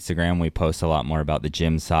Instagram, we post a lot more about the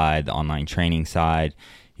gym side, the online training side.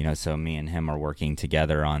 So me and him are working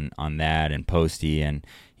together on that, and Posty, and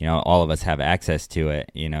all of us have access to it.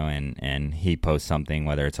 And he posts something,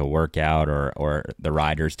 whether it's a workout or the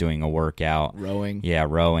rider's doing a workout,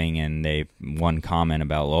 rowing, and they one comment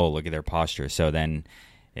about, oh, look at their posture. So then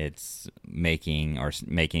it's making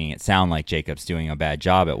it sound like Jacob's doing a bad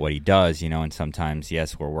job at what he does. And sometimes,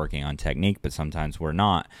 yes, we're working on technique, but sometimes we're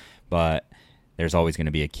not. But there's always going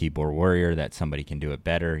to be a keyboard warrior that somebody can do it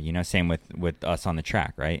better. Same with us on the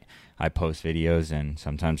track, right? I post videos, and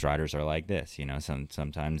sometimes riders are like this.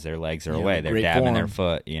 Sometimes their legs are away. They're dabbing their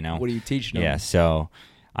foot, What are you teaching them? Yeah, so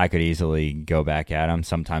I could easily go back at them.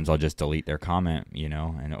 Sometimes I'll just delete their comment,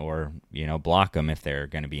 or block them if they're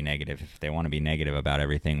going to be negative, if they want to be negative about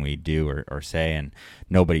everything we do or say. And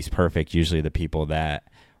nobody's perfect. Usually the people that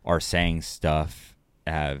are saying stuff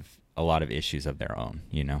have a lot of issues of their own,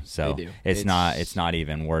 so it's not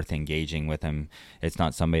even worth engaging with them. It's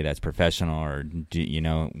not somebody that's professional, or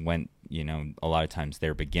when a lot of times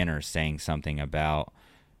they're beginners saying something about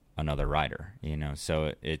another rider,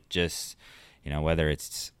 so it just whether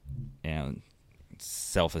it's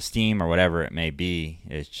self-esteem or whatever it may be,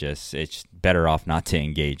 it's better off not to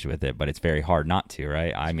engage with it. But it's very hard not to,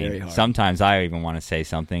 right? I mean, sometimes I even want to say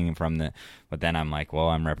something but then I'm like, well,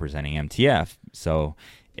 I'm representing MTF, so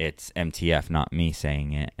it's MTF, not me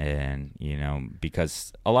saying it. And,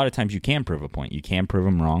 because a lot of times you can prove a point. You can prove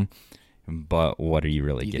them wrong, but what are you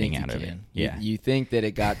really getting out of it? Yeah. You think that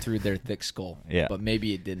it got through their thick skull, yeah, but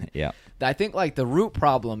maybe it didn't. Yeah. I think the root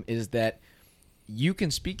problem is that you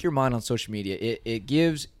can speak your mind on social media. It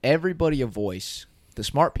gives everybody a voice, the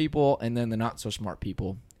smart people and then the not so smart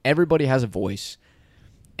people. Everybody has a voice,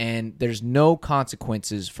 and there's no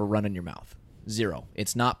consequences for running your mouth. Zero.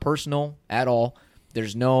 It's not personal at all.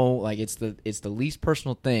 There's no it's the least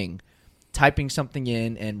personal thing, typing something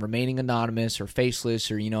in and remaining anonymous or faceless,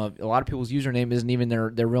 or a lot of people's username isn't even their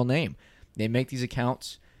real name. They make these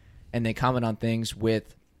accounts and they comment on things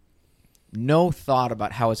with no thought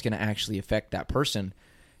about how it's going to actually affect that person.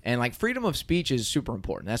 And freedom of speech is super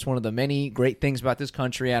important. That's one of the many great things about this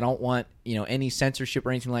country. I don't want any censorship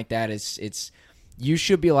or anything like that. It's you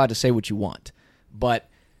should be allowed to say what you want, but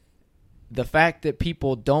the fact that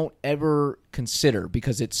people don't ever consider,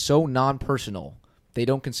 because it's so non-personal, they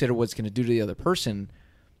don't consider what it's going to do to the other person,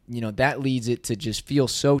 that leads it to just feel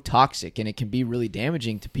so toxic, and it can be really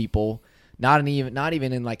damaging to people, not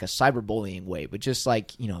even in a cyberbullying way, but just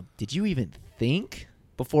did you even think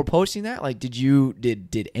before posting that?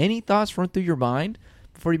 Did any thoughts run through your mind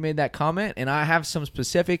before you made that comment? And I have some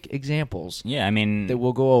specific examples. Yeah, I mean, that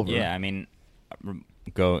we'll go over. Yeah, I mean,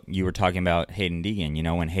 you were talking about Hayden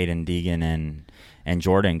Deegan, when Hayden Deegan and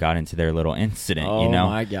Jordan got into their little incident, oh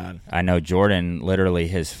my God. I know Jordan, literally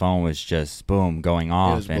his phone was just boom going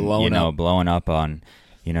off, and blowing up on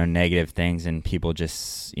negative things, and people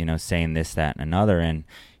just saying this, that, and another, and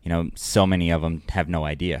so many of them have no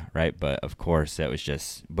idea, right? But of course it was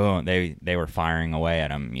just boom, they were firing away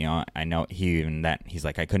at him. I know he's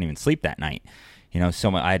like, I couldn't even sleep that night.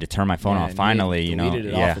 I had to turn my phone off finally. He deleted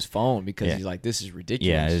it off his phone because he's like, this is ridiculous.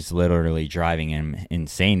 Yeah, it's literally driving him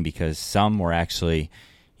insane, because some were actually,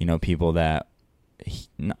 people that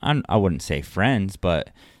I wouldn't say friends, but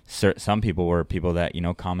some people were people that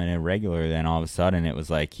commented regularly. Then all of a sudden, it was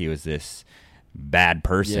like he was this bad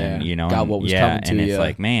person. Got what was coming to and you. It's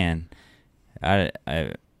like, man, I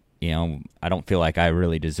don't feel like I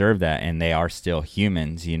really deserve that. And they are still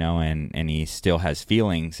humans, and he still has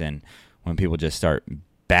feelings. And when people just start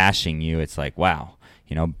bashing you, it's like, wow,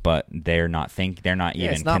 but they're not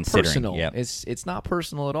even it's not considering. Personal. Yep. It's not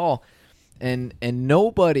personal at all. And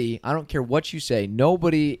nobody, I don't care what you say,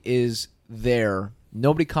 nobody is there.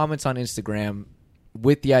 Nobody comments on Instagram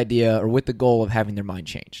with the idea or with the goal of having their mind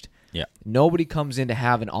changed. Yeah. Nobody comes in to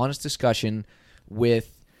have an honest discussion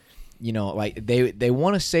with, they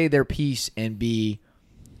want to say their piece and be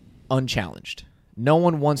unchallenged. no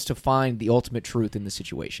one wants to find the ultimate truth in the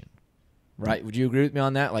situation, right? Would you agree with me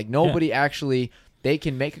on that? Like, nobody actually, they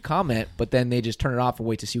can make a comment, but then they just turn it off and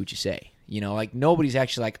wait to see what you say. Like, nobody's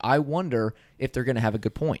actually like, I wonder if they're going to have a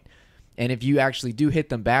good point. And if you actually do hit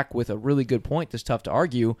them back with a really good point that's tough to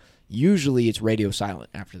argue, usually it's radio silent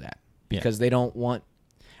after that because they don't want.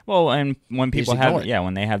 Well, and when people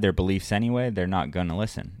when they have their beliefs anyway, they're not going to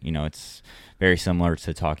listen. It's very similar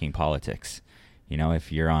to talking politics.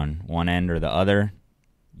 If you're on one end or the other,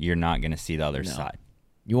 you're not going to see the other side.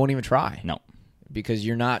 You won't even try. No. Because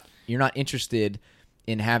you're not interested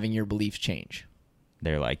in having your beliefs change.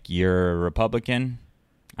 They're like, you're a Republican,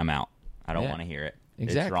 I'm out. I don't want to hear it.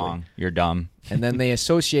 Exactly. It's wrong. You're dumb. And then they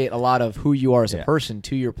associate a lot of who you are as a person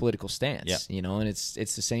to your political stance. Yep. And it's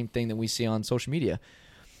the same thing that we see on social media.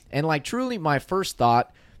 And like, truly, my first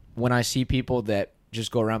thought when I see people that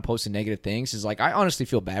just go around posting negative things is like, I honestly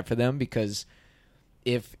feel bad for them, because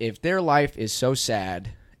if their life is so sad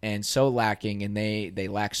and so lacking, and they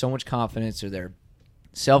lack so much confidence, or they're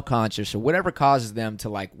self-conscious, or whatever causes them to,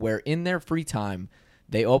 like, where in their free time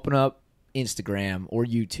they open up Instagram or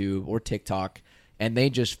YouTube or TikTok and they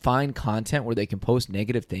just find content where they can post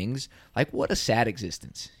negative things, like, what a sad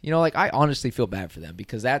existence. Like, I honestly feel bad for them,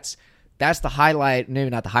 because that's the highlight, maybe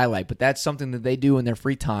not the highlight, but that's something that they do in their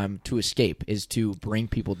free time to escape, is to bring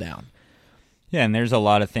people down. Yeah, and there's a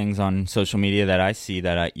lot of things on social media that I see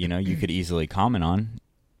that you could easily comment on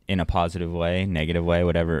in a positive way, negative way,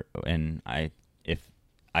 whatever. And if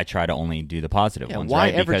I try to only do the positive ones. Why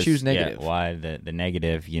right? ever because, choose negative? Why the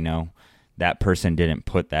negative? That person didn't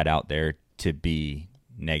put that out there to be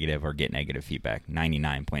negative or get negative feedback.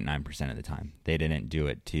 99.9% of the time, they didn't do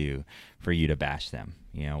it for you to bash them.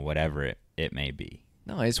 Whatever it may be.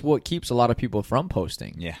 No, it's what keeps a lot of people from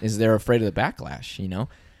posting. Yeah, is they're afraid of the backlash.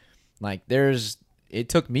 Like, it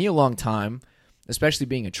took me a long time, especially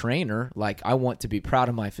being a trainer. Like, I want to be proud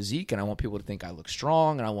of my physique, and I want people to think I look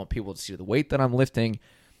strong, and I want people to see the weight that I'm lifting.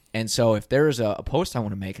 And so if there's a post I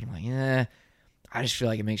want to make, and I'm like, I just feel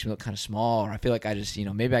like it makes me look kind of small, or I feel like I just,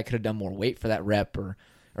 maybe I could have done more weight for that rep, or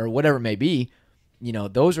whatever it may be.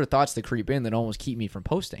 Those are thoughts that creep in that almost keep me from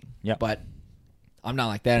posting. Yeah. But I'm not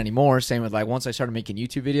like that anymore. Same with, like, once I started making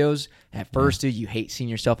YouTube videos, at first, dude, you hate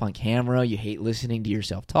seeing yourself on camera. You hate listening to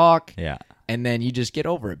yourself talk. Yeah. And then you just get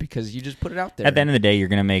over it because you just put it out there. At the end of the day, you're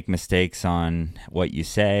going to make mistakes on what you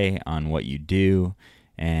say, on what you do,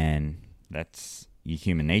 and that's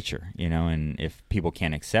human nature, and if people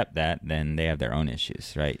can't accept that, then they have their own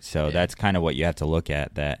issues, right? So that's kind of what you have to look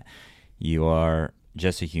at, that you are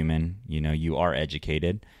just a human, you are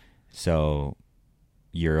educated, so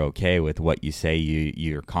you're okay with what you say,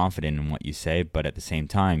 you're confident in what you say, but at the same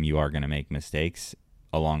time, you are going to make mistakes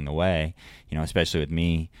along the way, especially with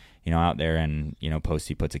me, out there, and,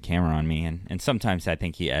 Posty puts a camera on me, and sometimes I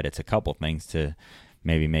think he edits a couple things to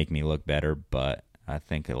maybe make me look better, but I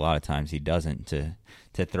think a lot of times he doesn't, to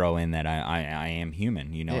throw in that I am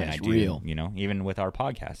human, and I do, real. Even with our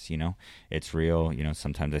podcasts, it's real.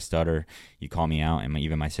 Sometimes I stutter, you call me out, and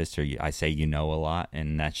even my sister, I say, a lot,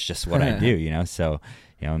 and that's just what I do, so,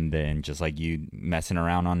 and then just like you messing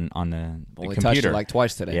around on the computer. Touched it like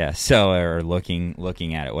twice today. Yeah. So, or looking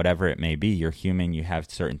at it, whatever it may be, you're human, you have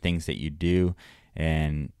certain things that you do,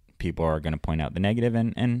 and people are going to point out the negative,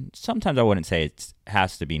 and sometimes I wouldn't say it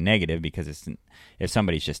has to be negative, because if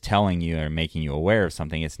somebody's just telling you or making you aware of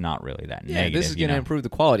something, it's not really that negative. This is going to improve the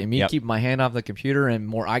quality. Me keep my hand off the computer and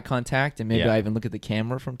more eye contact, and maybe I even look at the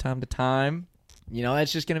camera from time to time.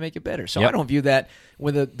 That's just going to make it better. So I don't view that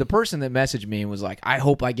when the person that messaged me and was like, I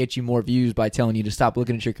hope I get you more views by telling you to stop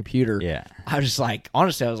looking at your computer. Yeah. I was just like,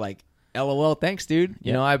 honestly, I was like, LOL, thanks, dude.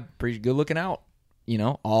 I'm pretty good looking out.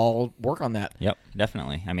 I'll work on that. Yep,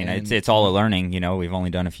 definitely. I mean, it's all a learning. We've only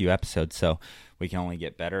done a few episodes, so we can only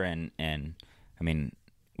get better. And I mean,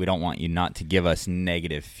 we don't want you not to give us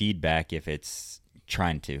negative feedback if it's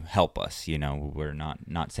trying to help us. We're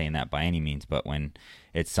not saying that by any means. But when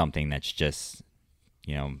it's something that's just,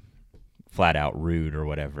 flat out rude or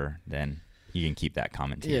whatever, then you can keep that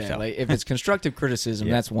comment to yourself. Like, if it's constructive criticism,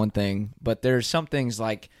 that's one thing. But there's some things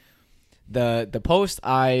like the post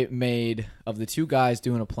I made of the two guys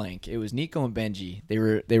doing a plank. It was Nico and Benji.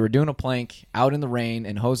 They were doing a plank out in the rain,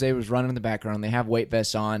 and Jose was running in the background. They have weight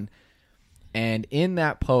vests on. And in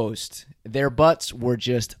that post, their butts were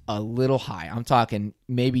just a little high. I'm talking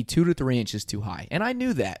maybe 2 to 3 inches too high. And I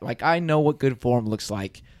knew that. Like, I know what good form looks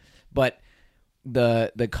like. But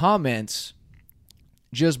the comments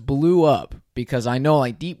just blew up, because I know,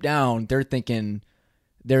 like, deep down they're thinking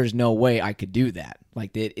there's no way I could do that.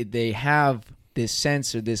 Like, they have this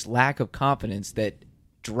sense or this lack of confidence that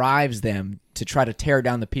drives them to try to tear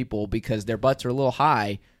down the people because their butts are a little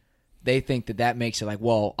high. they think that makes it like,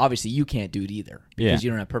 well, obviously you can't do it either because you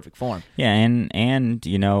don't have perfect form. Yeah, and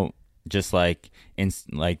just like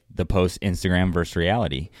like the post Instagram versus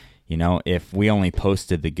reality. If we only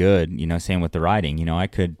posted the good, same with the riding. I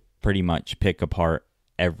could pretty much pick apart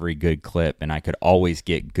every good clip, and I could always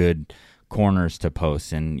get good corners to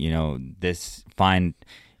post. And find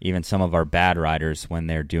even some of our bad riders when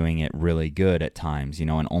they're doing it really good at times,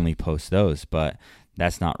 and only post those. But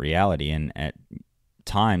that's not reality. And at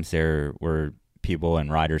times there were people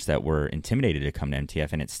and riders that were intimidated to come to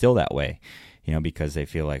MTF, and it's still that way, because they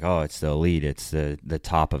feel like, oh, it's the elite, it's the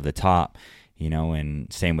top of the top,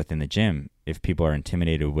 and same within the gym. If people are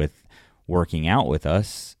intimidated with working out with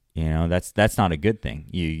us, that's not a good thing.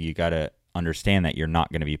 You got to understand that you're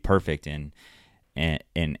not going to be perfect in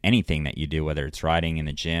anything that you do, whether it's riding in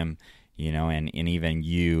the gym, and even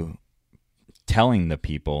you telling the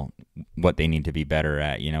people what they need to be better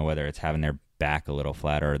at, whether it's having their back a little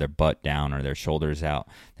flatter or their butt down or their shoulders out,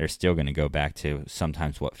 they're still going to go back to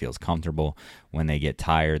sometimes what feels comfortable. When they get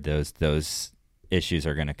tired, those issues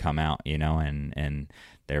are going to come out, and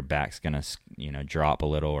their back's going to, drop a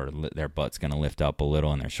little, or their butt's going to lift up a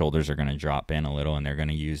little, and their shoulders are going to drop in a little, and they're going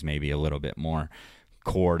to use maybe a little bit more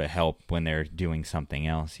core to help when they're doing something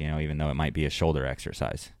else, even though it might be a shoulder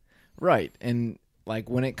exercise. Right. And like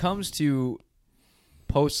when it comes to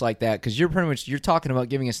posts like that, because you're talking about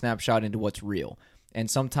giving a snapshot into what's real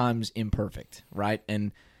and sometimes imperfect, right?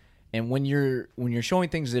 And when you're showing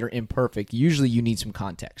things that are imperfect, usually you need some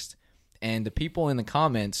context. And the people in the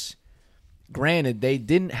comments, granted, they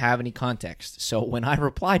didn't have any context. So when I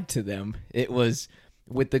replied to them, it was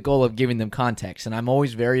with the goal of giving them context. And I'm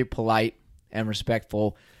always very polite and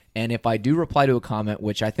respectful. And if I do reply to a comment,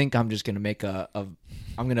 which I think I'm just going to make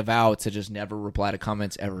I'm going to vow to just never reply to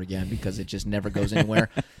comments ever again, because it just never goes anywhere.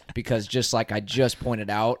 Because just like I just pointed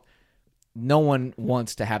out, no one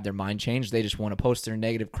wants to have their mind changed. They just want to post their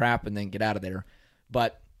negative crap and then get out of there.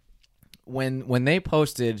 But when they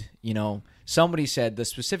posted, somebody said the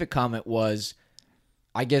specific comment was,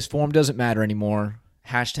 I guess form doesn't matter anymore. #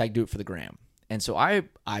 do it for the gram. And so I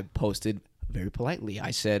posted very politely.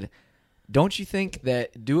 I said, don't you think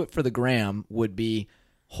that do it for the gram would be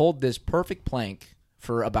hold this perfect plank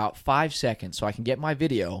for about 5 seconds so I can get my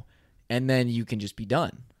video, and then you can just be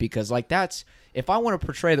done? Because if I want to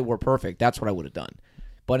portray that we're perfect, that's what I would have done.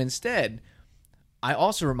 But instead, I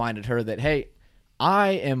also reminded her that, hey,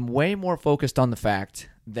 I am way more focused on the fact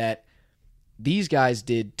that these guys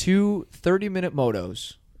did 2 30-minute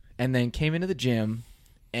motos and then came into the gym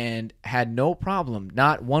and had no problem,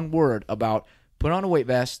 not one word about put on a weight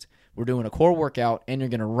vest, we're doing a core workout, and you're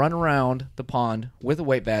going to run around the pond with a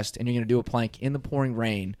weight vest, and you're going to do a plank in the pouring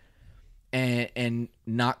rain and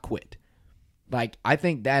not quit. I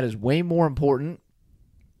think that is way more important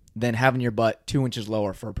than having your butt 2 inches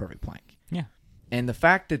lower for a perfect plank. Yeah. And the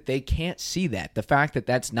fact that they can't see that, the fact that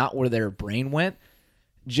that's not where their brain went,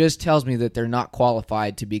 just tells me that they're not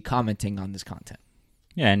qualified to be commenting on this content.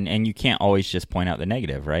 Yeah, and you can't always just point out the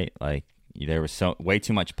negative, right? There was way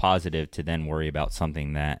too much positive to then worry about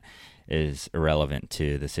something that is irrelevant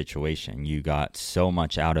to the situation. You got so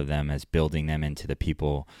much out of them as building them into the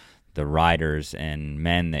people, the riders and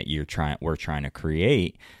men that we're trying to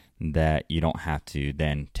create, that you don't have to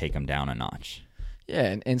then take them down a notch.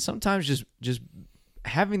 Yeah, and sometimes just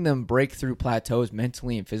having them break through plateaus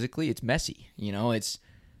mentally and physically, it's messy.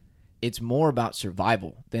 It's more about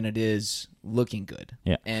survival than it is looking good.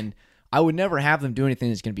 Yeah. And I would never have them do anything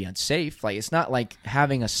that's going to be unsafe. It's not like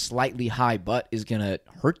having a slightly high butt is going to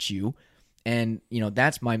hurt you. And,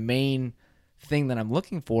 that's my main thing that I'm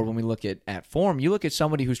looking for when we look at form. You look at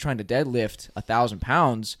somebody who's trying to deadlift 1,000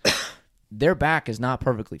 pounds, their back is not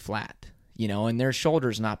perfectly flat, and their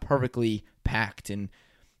shoulders not perfectly packed.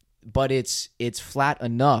 But it's flat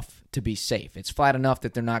enough to be safe. It's flat enough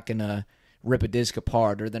that they're not going to rip a disc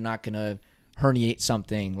apart or they're not going to herniate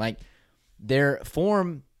something. Their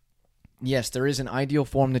form, yes, there is an ideal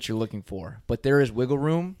form that you're looking for, but there is wiggle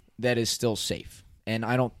room that is still safe. And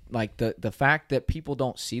I don't like the fact that people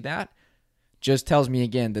don't see that just tells me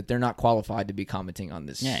again that they're not qualified to be commenting on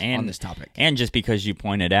this on this topic. And just because you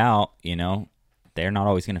pointed out, they're not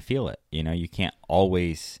always going to feel it. You can't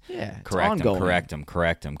always correct them.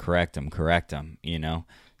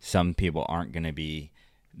 Some people aren't going to be,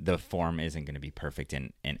 the form isn't going to be perfect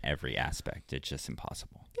in every aspect. It's just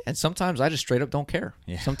impossible. And sometimes I just straight up don't care.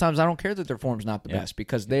 Yeah. Sometimes I don't care that their form's not the best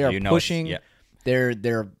because they are pushing. Yeah. They're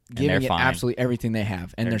giving it absolutely everything they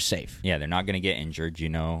have, and they're safe. Yeah, they're not going to get injured.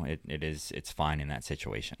 It's fine in that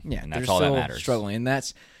situation. Yeah, and that's all that matters. Struggling, and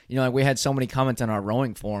that's we had so many comments on our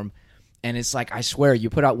rowing form, and it's I swear you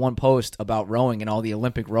put out one post about rowing, and all the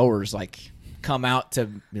Olympic rowers come out to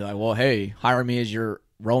be like, well, hey, hire me as your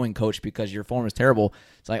rowing coach because your form is terrible.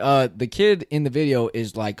 It's like, the kid in the video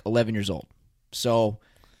is like 11 years old. So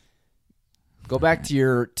go back to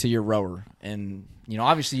your rower. And,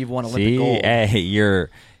 obviously you've won Olympic gold. Hey,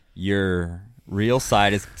 your real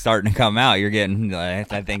side is starting to come out. You're getting, I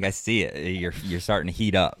think I see it. You're starting to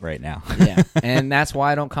heat up right now. Yeah, and that's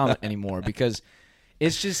why I don't comment anymore, because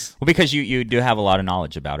it's just... Well, because you do have a lot of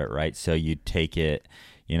knowledge about it, right? So you take it,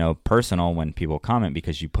 personal when people comment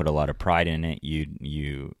because you put a lot of pride in it.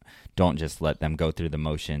 You don't just let them go through the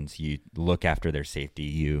motions. You look after their safety.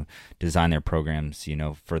 You design their programs,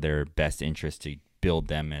 for their best interest to build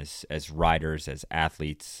them as riders, as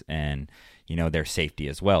athletes, and their safety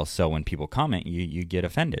as well. So when people comment, you get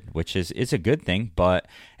offended, which is a good thing, but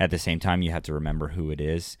at the same time you have to remember who it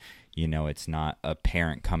is. It's not a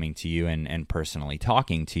parent coming to you and personally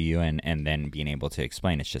talking to you and then being able to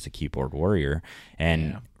explain. It's just a keyboard warrior.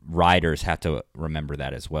 And riders have to remember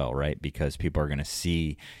that as well, right? Because people are going to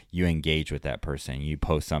see you engage with that person. You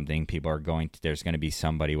post something, there's going to be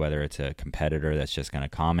somebody, whether it's a competitor, that's just going to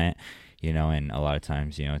comment, and a lot of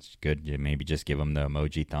times, it's good to maybe just give them the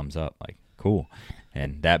emoji thumbs up, like, cool.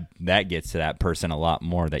 And that gets to that person a lot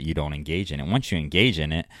more that you don't engage in it. Once you engage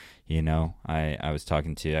in it, I was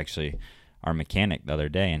talking to actually our mechanic the other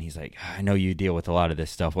day, and he's like, I know you deal with a lot of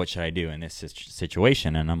this stuff. What should I do in this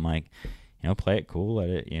situation? And I'm like, play it cool. Let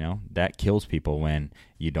it, that kills people when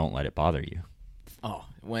you don't let it bother you. Oh,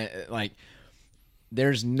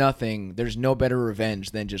 there's no better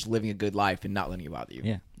revenge than just living a good life and not letting it bother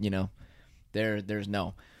you. Yeah. There's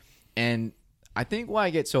no. And I think why I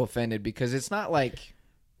get so offended, because it's not like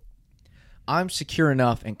I'm secure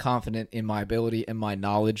enough and confident in my ability and my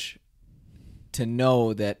knowledge to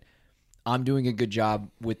know that I'm doing a good job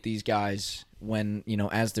with these guys when,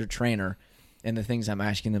 as their trainer and the things I'm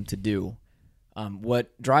asking them to do.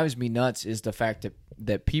 What drives me nuts is the fact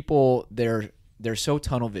that people, they're so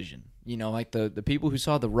tunnel vision. Like the people who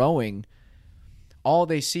saw the rowing, all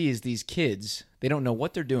they see is these kids. They don't know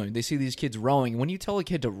what they're doing. They see these kids rowing. When you tell a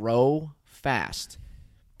kid to row fast,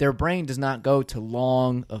 their brain does not go to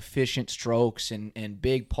long, efficient strokes and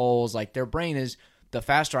big pulls. Like, their brain is, the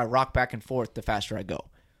faster I rock back and forth, the faster I go.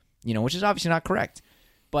 Which is obviously not correct.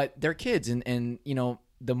 But they're kids, and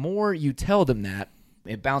the more you tell them that,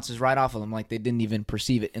 it bounces right off of them like they didn't even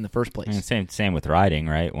perceive it in the first place. And same with riding,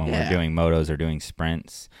 right? When we're doing motos or doing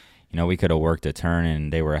sprints, we could have worked a turn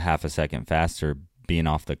and they were a half a second faster being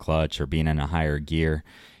off the clutch or being in a higher gear,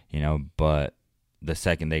 but the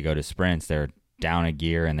second they go to sprints, they're down a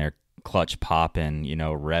gear and their clutch popping,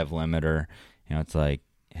 rev limiter. It's like,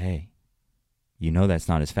 hey, that's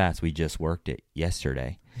not as fast. We just worked it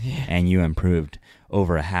yesterday. Yeah. And you improved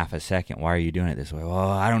over a half a second. Why are you doing it this way? Well,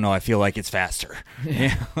 I don't know. I feel like it's faster.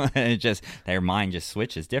 Yeah. It just, their mind just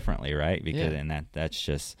switches differently, right? Because and that's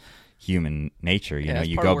just human nature.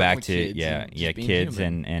 You go back to kids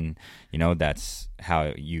and that's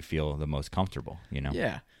how you feel the most comfortable.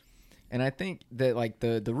 Yeah. And I think that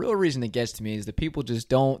the real reason it gets to me is that people just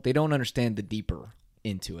don't understand the deeper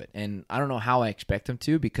into it. And I don't know how I expect them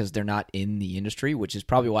to, because they're not in the industry, which is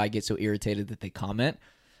probably why I get so irritated that they comment,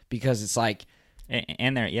 because it's like,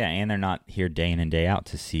 and they're not here day in and day out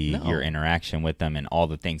to see your interaction with them and all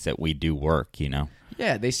the things that we do work,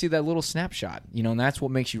 Yeah, they see that little snapshot, and that's what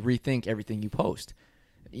makes you rethink everything you post,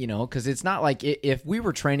 because it's not like if we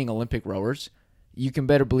were training Olympic rowers, you can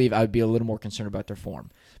better believe I would be a little more concerned about their form.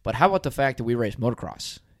 But how about the fact that we race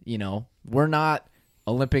motocross? We're not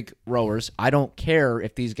Olympic rowers. I don't care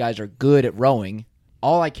if these guys are good at rowing.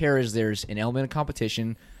 All I care is there's an element of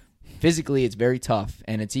competition. Physically, it's very tough,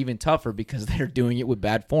 and it's even tougher because they're doing it with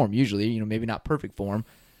bad form usually, maybe not perfect form.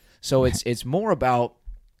 So it's more about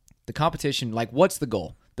the competition. Like, what's the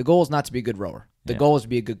goal? The goal is not to be a good rower. The goal is to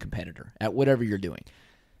be a good competitor at whatever you're doing.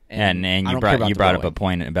 And you brought up a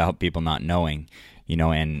point about people not knowing,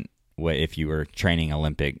 and if you were training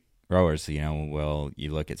Olympic rowers, well,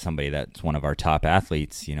 you look at somebody that's one of our top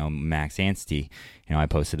athletes, Max Anstey. I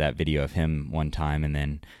posted that video of him one time, and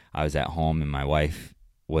then I was at home and my wife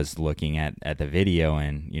was looking at the video,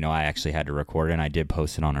 and I actually had to record it, and I did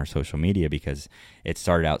post it on our social media because it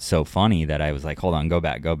started out so funny that I was like, hold on, go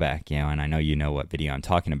back, and I know what video I'm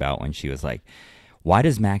talking about, when she was like, why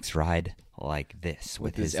does Max ride like this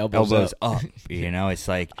with his elbows up? It's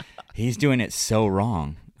like, he's doing it so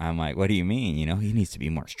wrong. I'm like, what do you mean? He needs to be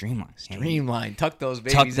more streamlined. Tuck those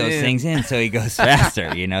things in so he goes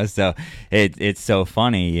faster. So it's so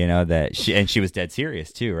funny, that she was dead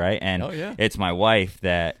serious too, right? And it's my wife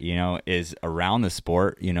that is around the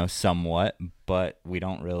sport, somewhat, but we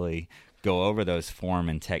don't really go over those form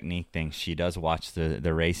and technique things. She does watch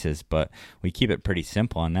the races, but we keep it pretty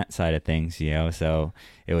simple on that side of things, So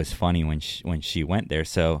it was funny when she went there.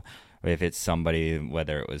 So if it's somebody,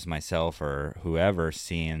 whether it was myself or whoever,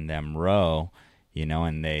 seeing them row,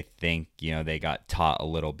 and they think, they got taught a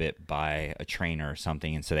little bit by a trainer or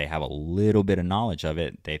something, and so they have a little bit of knowledge of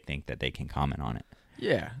it, they think that they can comment on it.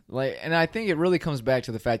 Yeah, and I think it really comes back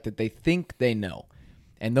to the fact that they think they know,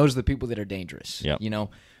 and those are the people that are dangerous. Yep.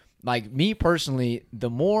 Like me personally, the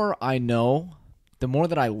more I know, the more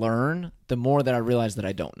that I learn, the more that I realize that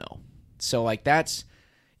I don't know. So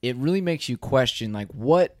it really makes you question,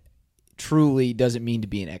 what truly does it mean to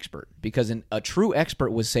be an expert? Because a true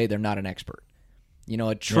expert would say they're not an expert.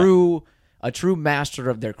 A true master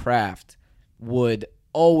of their craft would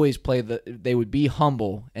always they would be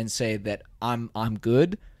humble and say that I'm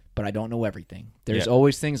good, but I don't know everything. There's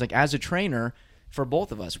always things as a trainer for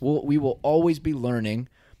both of us, we will always be learning.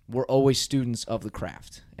 We're always students of the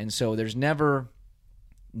craft. And so there's never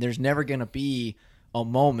going to be a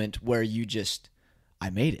moment where you just, I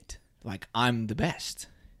made it. I'm the best.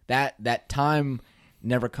 That time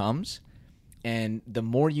never comes. And the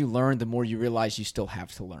more you learn, the more you realize you still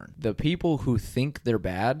have to learn. The people who think they're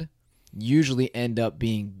bad usually end up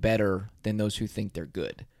being better than those who think they're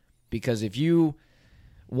good. Because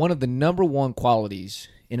one of the number one qualities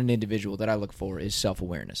in an individual that I look for is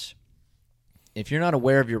self-awareness. If you're not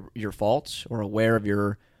aware of your faults or aware of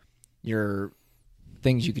your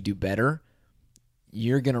things you could do better,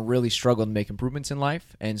 you're going to really struggle to make improvements in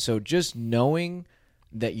life. And so just knowing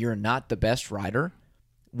that you're not the best rider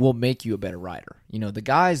will make you a better rider. The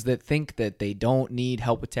guys that think that they don't need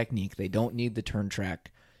help with technique, they don't need the turn track.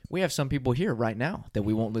 We have some people here right now that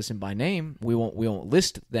we won't listen by name. We won't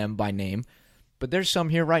list them by name. But there's some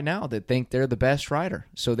here right now that think they're the best rider.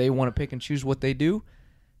 So they want to pick and choose what they do.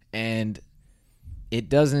 And it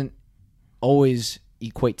doesn't always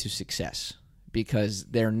equate to success because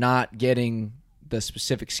they're not getting the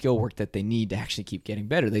specific skill work that they need to actually keep getting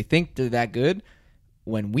better. They think they're that good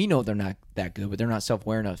when we know they're not that good, but they're not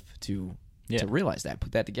self-aware enough to realize that,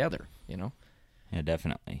 put that together, Yeah,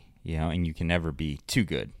 definitely. And you can never be too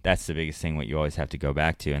good. That's the biggest thing, what you always have to go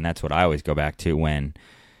back to. And that's what I always go back to when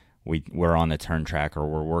we're on the turn track or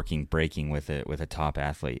we're braking with a top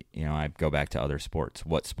athlete. I go back to other sports.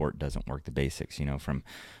 What sport doesn't work the basics? From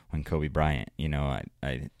when Kobe Bryant,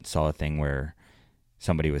 I saw a thing where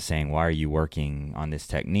somebody was saying, "Why are you working on this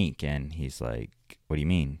technique?" And he's like, "What do you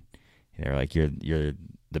mean?" They're like, "You're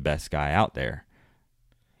the best guy out there."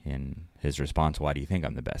 And his response, "Why do you think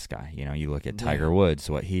I'm the best guy?" You look at Tiger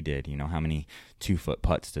Woods, what he did. How many 2-foot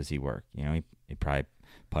putts does he work? He probably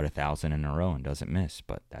putt 1,000 in a row and doesn't miss,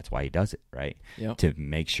 but that's why he does it, right? Yep. To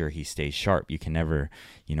make sure he stays sharp. You can never,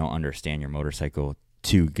 understand your motorcycle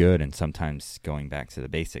too good, and sometimes going back to the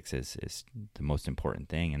basics is the most important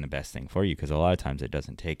thing and the best thing for you, because a lot of times it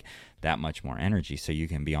doesn't take that much more energy, so you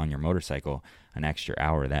can be on your motorcycle an extra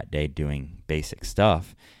hour that day doing basic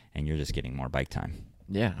stuff, and you're just getting more bike time.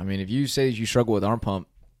 Yeah, I mean, if you say you struggle with arm pump,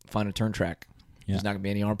 find a turn track. Yeah. There's not going to be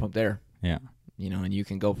any arm pump there. Yeah. And you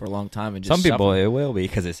can go for a long time and just some people suffer. It will be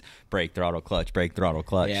because it's brake, throttle, clutch, brake, throttle,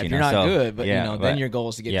 clutch. Yeah, if you're not good, but then your goal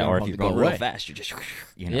is to get the arm or pump if to you're go going away. real fast, you're just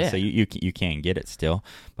so you can get it still,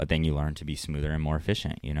 but then you learn to be smoother and more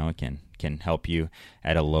efficient. It can help you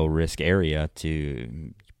at a low risk area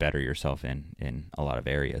to better yourself in a lot of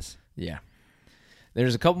areas. Yeah.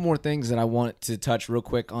 There's a couple more things that I want to touch real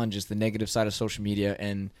quick on just the negative side of social media,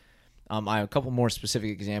 and I have a couple more specific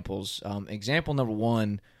examples. Example number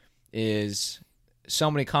one is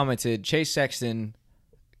somebody commented, Chase Sexton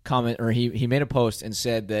he made a post and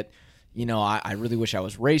said that, I really wish I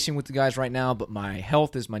was racing with the guys right now, but my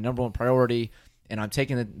health is my number one priority, and I'm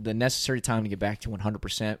taking the necessary time to get back to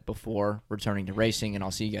 100% before returning to racing, and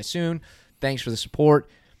I'll see you guys soon. Thanks for the support.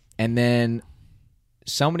 And then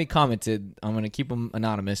somebody commented, I'm going to keep them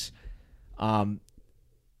anonymous,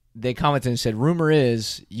 they commented and said, rumor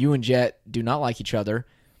is you and Jet do not like each other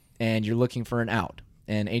and you're looking for an out.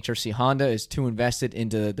 And HRC Honda is too invested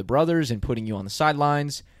into the brothers and putting you on the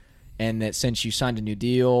sidelines. And that since you signed a new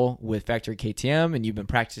deal with Factory KTM and you've been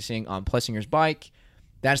practicing on Plessinger's bike,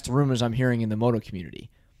 that's the rumors I'm hearing in the moto community.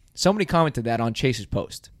 Somebody commented that on Chase's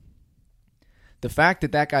post. The fact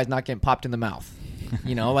that guy's not getting popped in the mouth.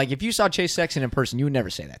 If you saw Chase Sexton in person, you would never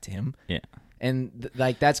say that to him. Yeah. And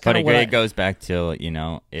that's kind of what what it goes back to,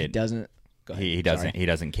 it doesn't. Go ahead. He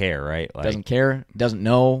doesn't care, right? Doesn't care. Doesn't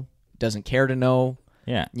know. Doesn't care to know.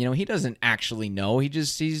 Yeah. He doesn't actually know.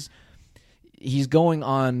 He's going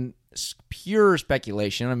on pure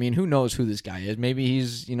speculation. I mean, who knows who this guy is? Maybe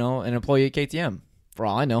he's an employee at KTM, for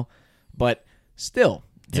all I know. But still,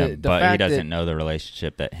 Yeah, but he doesn't know the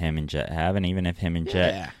relationship that him and Jet have, and even if him and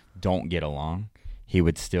Jet don't get along, he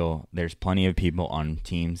would still. There's plenty of people on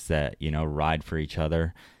teams that ride for each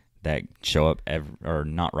other, that show up or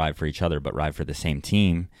not ride for each other, but ride for the same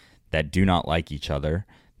team, that do not like each other.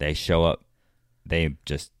 They show up, they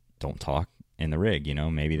just don't talk in the rig.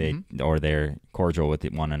 Maybe they're cordial with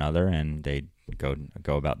one another and they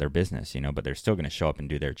go about their business, but they're still going to show up and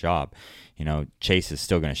do their job. Chase is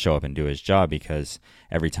still going to show up and do his job, because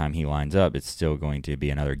every time he lines up, it's still going to be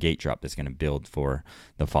another gate drop that's going to build for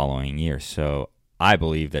the following year. So I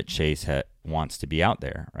believe that Chase wants to be out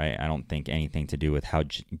there, right? I don't think anything to do with how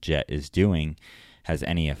Jet is doing has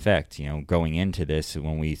any effect. Going into this,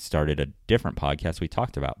 when we started a different podcast, we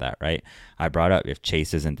talked about that, right? I brought up, if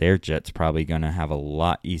Chase isn't there, Jet's probably going to have a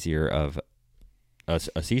lot easier of a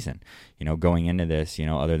season, going into this,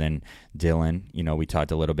 other than Dylan. We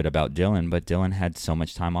talked a little bit about Dylan, but Dylan had so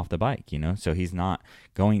much time off the bike, so he's not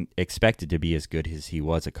expected to be as good as he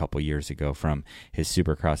was a couple years ago, from his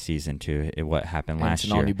Supercross season to what happened last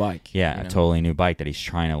year. It's a new bike. Yeah, a totally new bike that he's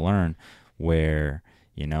trying to learn, where,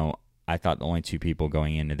 I thought the only two people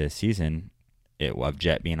going into this season of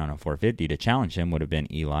Jet being on a 450 to challenge him would have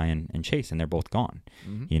been Eli and Chase, and they're both gone.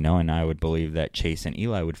 And I would believe that Chase and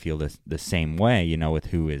Eli would feel the same way, with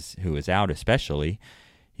who is out, especially,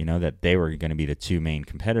 that they were going to be the two main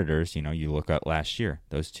competitors. You look up last year,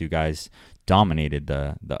 those two guys dominated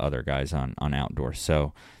the other guys on outdoors.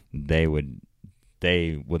 So they are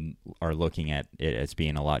looking at it as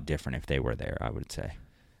being a lot different if they were there, I would say.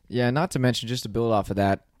 Yeah, not to mention, just to build off of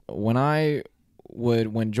that, when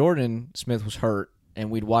Jordan Smith was hurt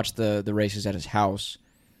and we'd watch the races at his house,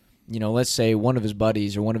 let's say one of his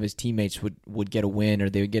buddies or one of his teammates would get a win, or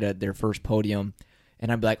they would get their first podium,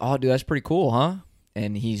 and I'd be like, oh, dude, that's pretty cool, huh?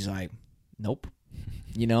 And he's like, nope.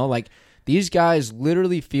 Like, these guys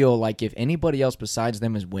literally feel like if anybody else besides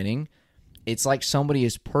them is winning, it's like somebody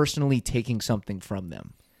is personally taking something from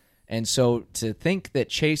them. And so to think that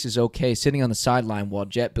Chase is okay sitting on the sideline while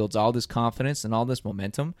Jet builds all this confidence and all this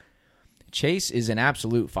momentum, Chase is an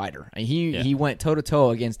absolute fighter. He went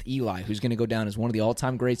toe-to-toe against Eli, who's going to go down as one of the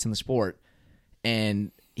all-time greats in the sport,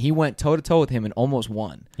 and he went toe-to-toe with him and almost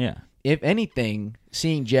won. Yeah. If anything,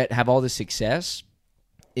 seeing Jet have all this success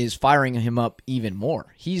is firing him up even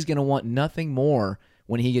more. He's going to want nothing more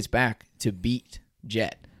when he gets back to beat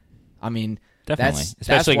Jet. I mean, definitely,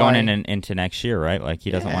 especially going into next year, right? Like,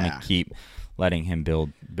 he doesn't want to keep letting him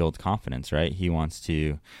build confidence, right? He wants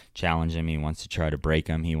to challenge him. He wants to try to break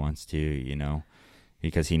him. He wants to,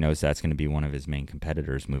 because he knows that's going to be one of his main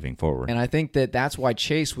competitors moving forward. And I think that's why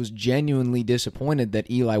Chase was genuinely disappointed that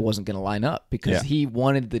Eli wasn't going to line up, because he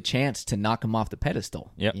wanted the chance to knock him off the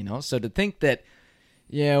pedestal. Yep. So to think that,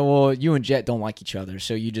 well, you and Jet don't like each other,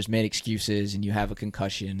 so you just made excuses and you have a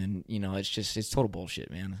concussion, and it's total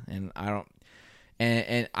bullshit, man. And I don't.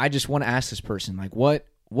 And I just want to ask this person, like, what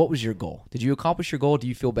was your goal? Did you accomplish your goal? Do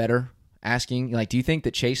you feel better asking? Like, do you think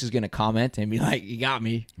that Chase is going to comment and be like, you got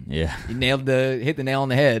me? Yeah. You hit the nail on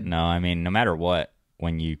the head. No, I mean, no matter what,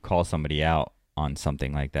 when you call somebody out on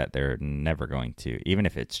something like that, they're never going to, even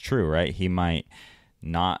if it's true, right? He might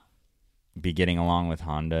not be getting along with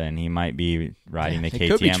Honda, and he might be riding the KTM.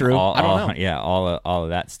 It could be true. I don't know. Yeah, all of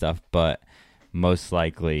that stuff, but most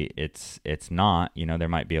likely it's not. There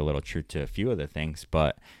might be a little truth to a few of the things,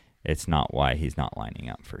 but it's not why he's not lining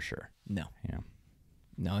up for sure. No.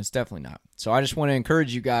 No, it's definitely not. So I just want to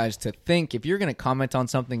encourage you guys to think, if you're going to comment on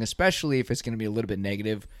something, especially if it's going to be a little bit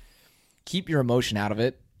negative, keep your emotion out of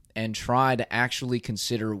it and try to actually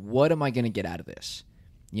consider, what am I going to get out of this?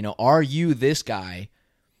 Are you this guy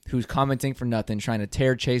who's commenting for nothing, trying to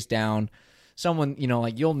tear Chase down? Someone,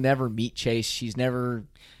 like, you'll never meet Chase. She's never...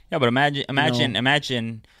 Yeah, but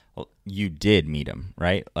imagine you did meet him,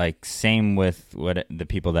 right? Like, same with the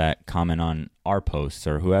people that comment on our posts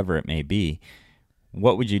or whoever it may be.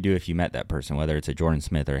 What would you do if you met that person, whether it's a Jordan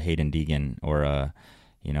Smith or Hayden Deegan or a,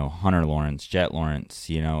 Hunter Lawrence, Jet Lawrence?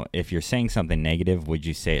 If you're saying something negative, would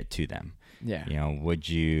you say it to them? Yeah. Would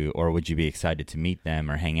you be excited to meet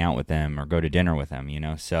them or hang out with them or go to dinner with them?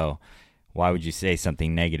 So why would you say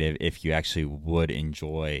something negative if you actually would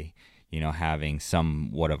enjoy having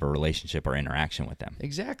somewhat of a relationship or interaction with them?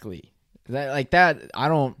 Exactly. That, I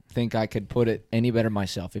don't think I could put it any better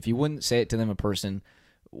myself. If you wouldn't say it to them in person,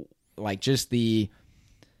 like, just the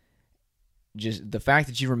fact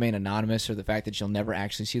that you remain anonymous, or the fact that you'll never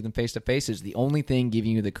actually see them face to face, is the only thing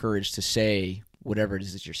giving you the courage to say whatever it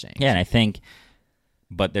is that you're saying. Yeah, and I think,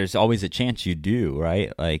 but there's always a chance you do,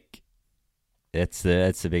 right? Like, that's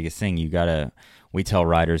the biggest thing. We tell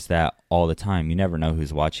riders that all the time. You never know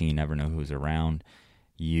who's watching. You never know who's around.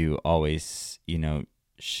 You always,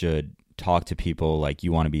 should talk to people like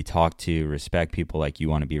you want to be talked to, respect people like you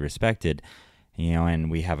want to be respected,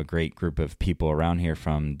 and we have a great group of people around here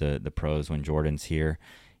from the pros when Jordan's here,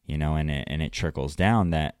 and it trickles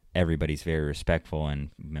down that everybody's very respectful,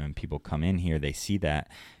 and when people come in here, they see that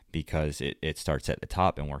because it starts at the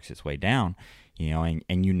top and works its way down,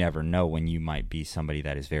 and you never know when you might be somebody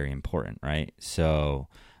that is very important, right? So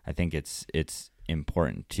I think it's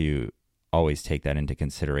important to always take that into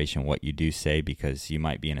consideration, what you do say, because you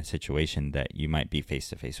might be in a situation that you might be face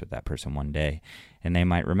to face with that person one day, and they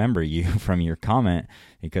might remember you from your comment,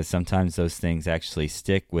 because sometimes those things actually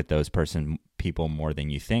stick with those people more than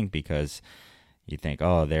you think, because you think,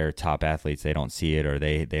 oh, they're top athletes, they don't see it, or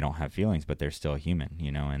they don't have feelings, but they're still human,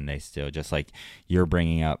 and they still, just like you're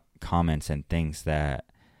bringing up comments and things that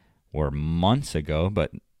were months ago,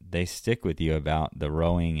 but they stick with you about the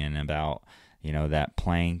rowing and about that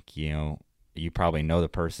plank. You probably know the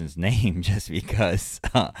person's name just because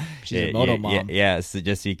she's a moto mom. So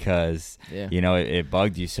just because it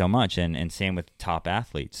bugged you so much, and same with top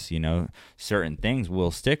athletes. Certain things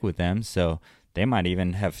will stick with them, so they might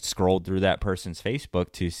even have scrolled through that person's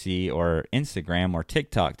Facebook to see, or Instagram or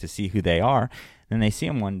TikTok to see who they are. Then they see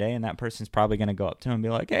them one day, and that person's probably going to go up to them and be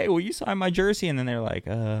like, "Hey, will you sign my jersey?" And then they're like,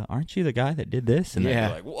 "Aren't you the guy that did this?" And then they're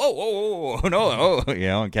like, "Whoa, no,"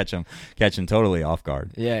 and catch them totally off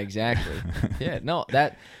guard. Yeah, exactly. Yeah, no,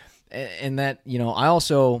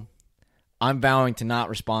 I'm vowing to not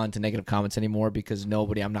respond to negative comments anymore, because I'm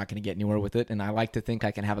not going to get anywhere with it. And I like to think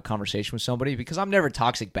I can have a conversation with somebody, because I'm never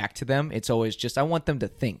toxic back to them. It's always just, I want them to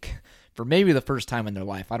think for maybe the first time in their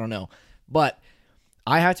life. I don't know. But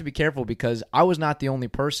I have to be careful, because I was not the only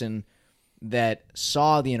person that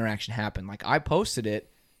saw the interaction happen. Like, I posted it,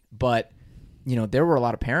 but there were a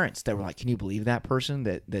lot of parents that were like, "Can you believe that person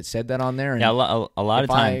that said that on there?" And yeah, a lot of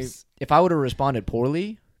times, if I would have responded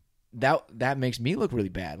poorly, that makes me look really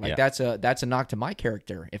bad. Like, that's a knock to my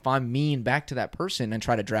character. If I'm mean back to that person and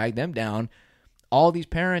try to drag them down, all these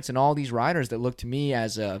parents and all these riders that look to me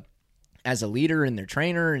as a leader and their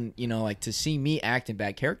trainer, and to see me act in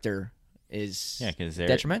bad character is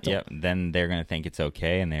detrimental. Yep. Then they're gonna think it's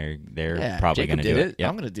okay, and they're probably gonna do it. Yep.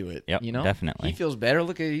 I'm gonna do it. Yep, definitely. He feels better.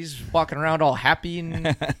 Look at, he's walking around all happy,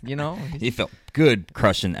 and he felt good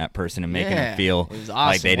crushing that person and making them feel awesome,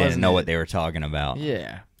 like they didn't know what they were talking about.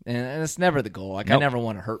 Yeah, and it's never the goal. Like, I never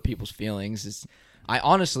want to hurt people's feelings. I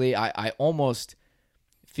honestly almost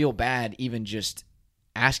feel bad even just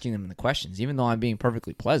asking them the questions, even though I'm being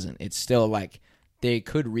perfectly pleasant. It's still like, they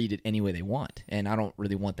could read it any way they want, and I don't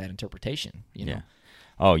really want that interpretation. Yeah.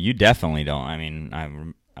 Oh, you definitely don't. I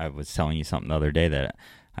mean, I was telling you something the other day that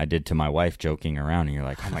I did to my wife, joking around, and you're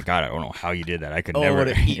like, "Oh my God, I don't know how you did that. I could never." Would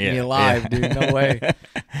have eaten me alive, dude. No way.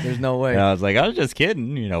 There's no way. And I was like, I was just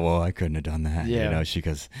kidding. Well, I couldn't have done that. Yeah. She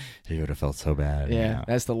would have felt so bad. Yeah,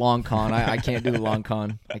 that's the long con. I can't do the long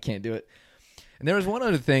con. I can't do it. And there was one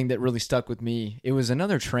other thing that really stuck with me. It was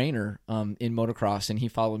another trainer in motocross, and he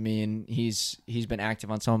followed me, and he's been active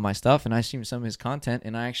on some of my stuff, and I've seen some of his content,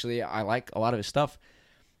 and I like a lot of his stuff.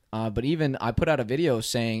 But even I put out a video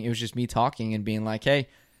saying, it was just me talking and being like, "Hey,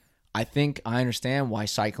 I think I understand why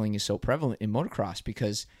cycling is so prevalent in motocross,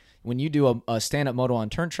 because when you do a stand-up moto on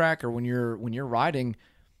turn track, or when you're riding,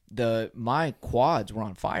 my quads were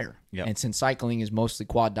on fire." Yep. And since cycling is mostly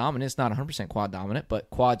quad dominant, it's not 100% quad dominant, but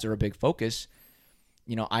quads are a big focus.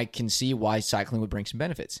 I can see why cycling would bring some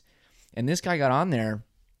benefits. And this guy got on there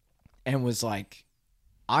and was like,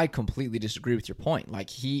 "I completely disagree with your point." Like,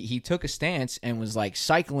 he took a stance and was like,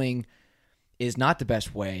 cycling is not the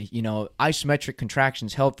best way. Isometric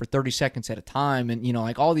contractions held for 30 seconds at a time, and,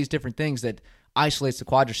 like all these different things that isolates the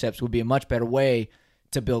quadriceps would be a much better way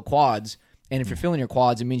to build quads. And if you're feeling your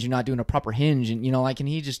quads, it means you're not doing a proper hinge. And, and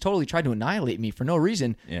he just totally tried to annihilate me for no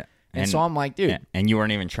reason. Yeah. And so I'm like, dude. And you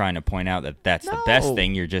weren't even trying to point out that that's the best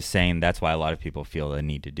thing. You're just saying that's why a lot of people feel the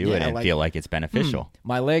need to do it and feel like it's beneficial.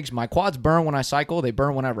 My quads burn when I cycle. They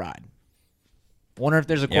burn when I ride. Wonder if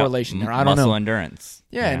there's a correlation there. I don't know. Muscle endurance.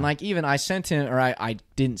 Yeah, and like, even I sent him, or I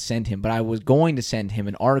didn't send him, but I was going to send him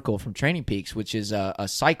an article from Training Peaks, which is a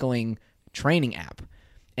cycling training app.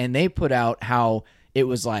 And they put out how it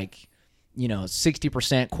was like,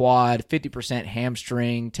 60% quad, 50%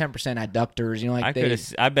 hamstring, 10%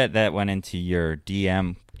 adductors. I bet that went into your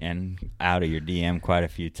DM and out of your DM quite a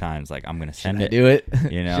few times. Like, I'm going to send it. Should I do it?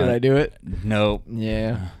 Should I do it? Nope.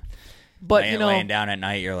 Yeah. But, laying down at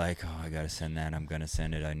night, you're like, "Oh, I got to send that. I'm going to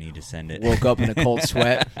send it. I need to send it." Woke up in a cold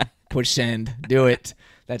sweat. Push send. Do it.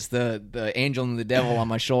 That's the angel and the devil on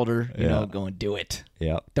my shoulder, going, "Do it."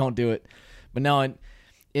 Yeah. Don't do it. But no,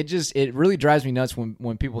 it really drives me nuts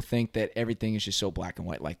when people think that everything is just so black and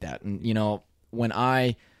white like that. And, when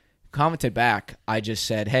I commented back, I just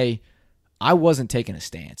said, "Hey, I wasn't taking a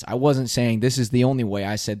stance. I wasn't saying this is the only way.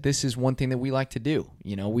 I said this is one thing that we like to do.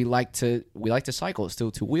 You know, we like to cycle. It's still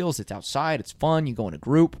 2 wheels. It's outside. It's fun. You go in a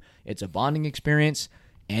group. It's a bonding experience,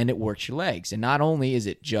 and it works your legs. And not only is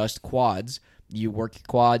it just quads, you work your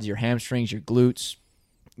quads, your hamstrings, your glutes.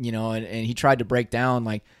 You know, and he tried to break down,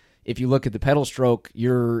 like, if you look at the pedal stroke,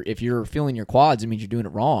 if you're feeling your quads, it means you're doing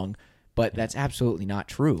it wrong. But that's absolutely not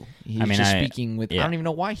true. He's speaking with. Yeah. I don't even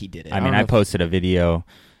know why he did it. I posted a video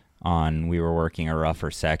on, we were working a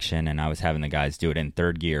rougher section, and I was having the guys do it in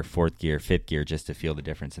 3rd gear, 4th gear, 5th gear, just to feel the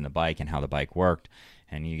difference in the bike and how the bike worked.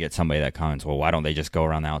 And you get somebody that comments, well, why don't they just go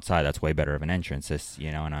around the outside? That's way better of an entrance. This,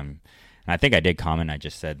 you know, and I think I did comment. I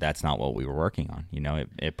just said that's not what we were working on. You know,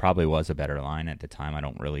 it probably was a better line at the time. I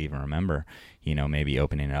don't really even remember, you know, maybe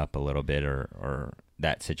opening it up a little bit, or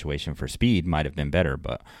that situation for speed might have been better,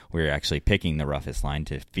 but we were actually picking the roughest line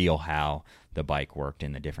to feel how the bike worked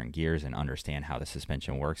in the different gears and understand how the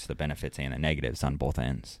suspension works, the benefits and the negatives on both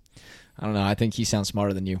ends. I don't know. I think he sounds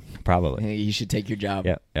smarter than you. Probably. You should take your job.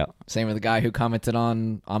 Yeah. Same with the guy who commented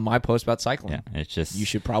on my post about cycling. Yeah, it's just, you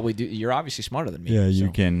should probably do. You're obviously smarter than me. Yeah, you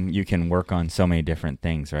can work on so many different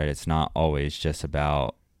things, right? It's not always just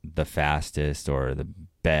about the fastest or the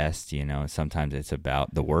best, you know. Sometimes it's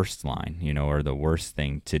about the worst line, you know, or the worst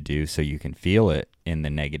thing to do, so you can feel it in the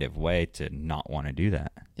negative way to not want to do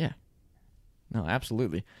that. Yeah. No,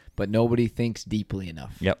 absolutely. But nobody thinks deeply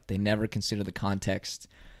enough. Yep. They never consider the context.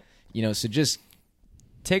 You know, so just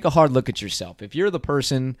take a hard look at yourself. If you're the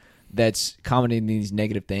person that's commenting these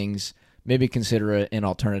negative things, maybe consider an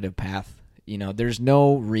alternative path. You know, there's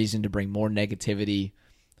no reason to bring more negativity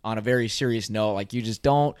on a very serious note. Like, you just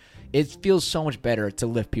don't. It feels so much better to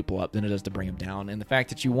lift people up than it does to bring them down. And the fact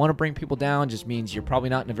that you want to bring people down just means you're probably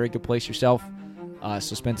not in a very good place yourself.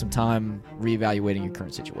 So spend some time reevaluating your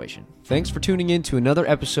current situation. Thanks for tuning in to another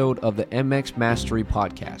episode of the MX Mastery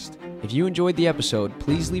Podcast. If you enjoyed the episode,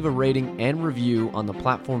 please leave a rating and review on the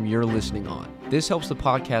platform you're listening on. This helps the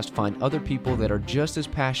podcast find other people that are just as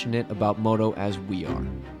passionate about moto as we are.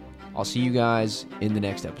 I'll see you guys in the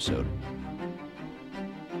next episode.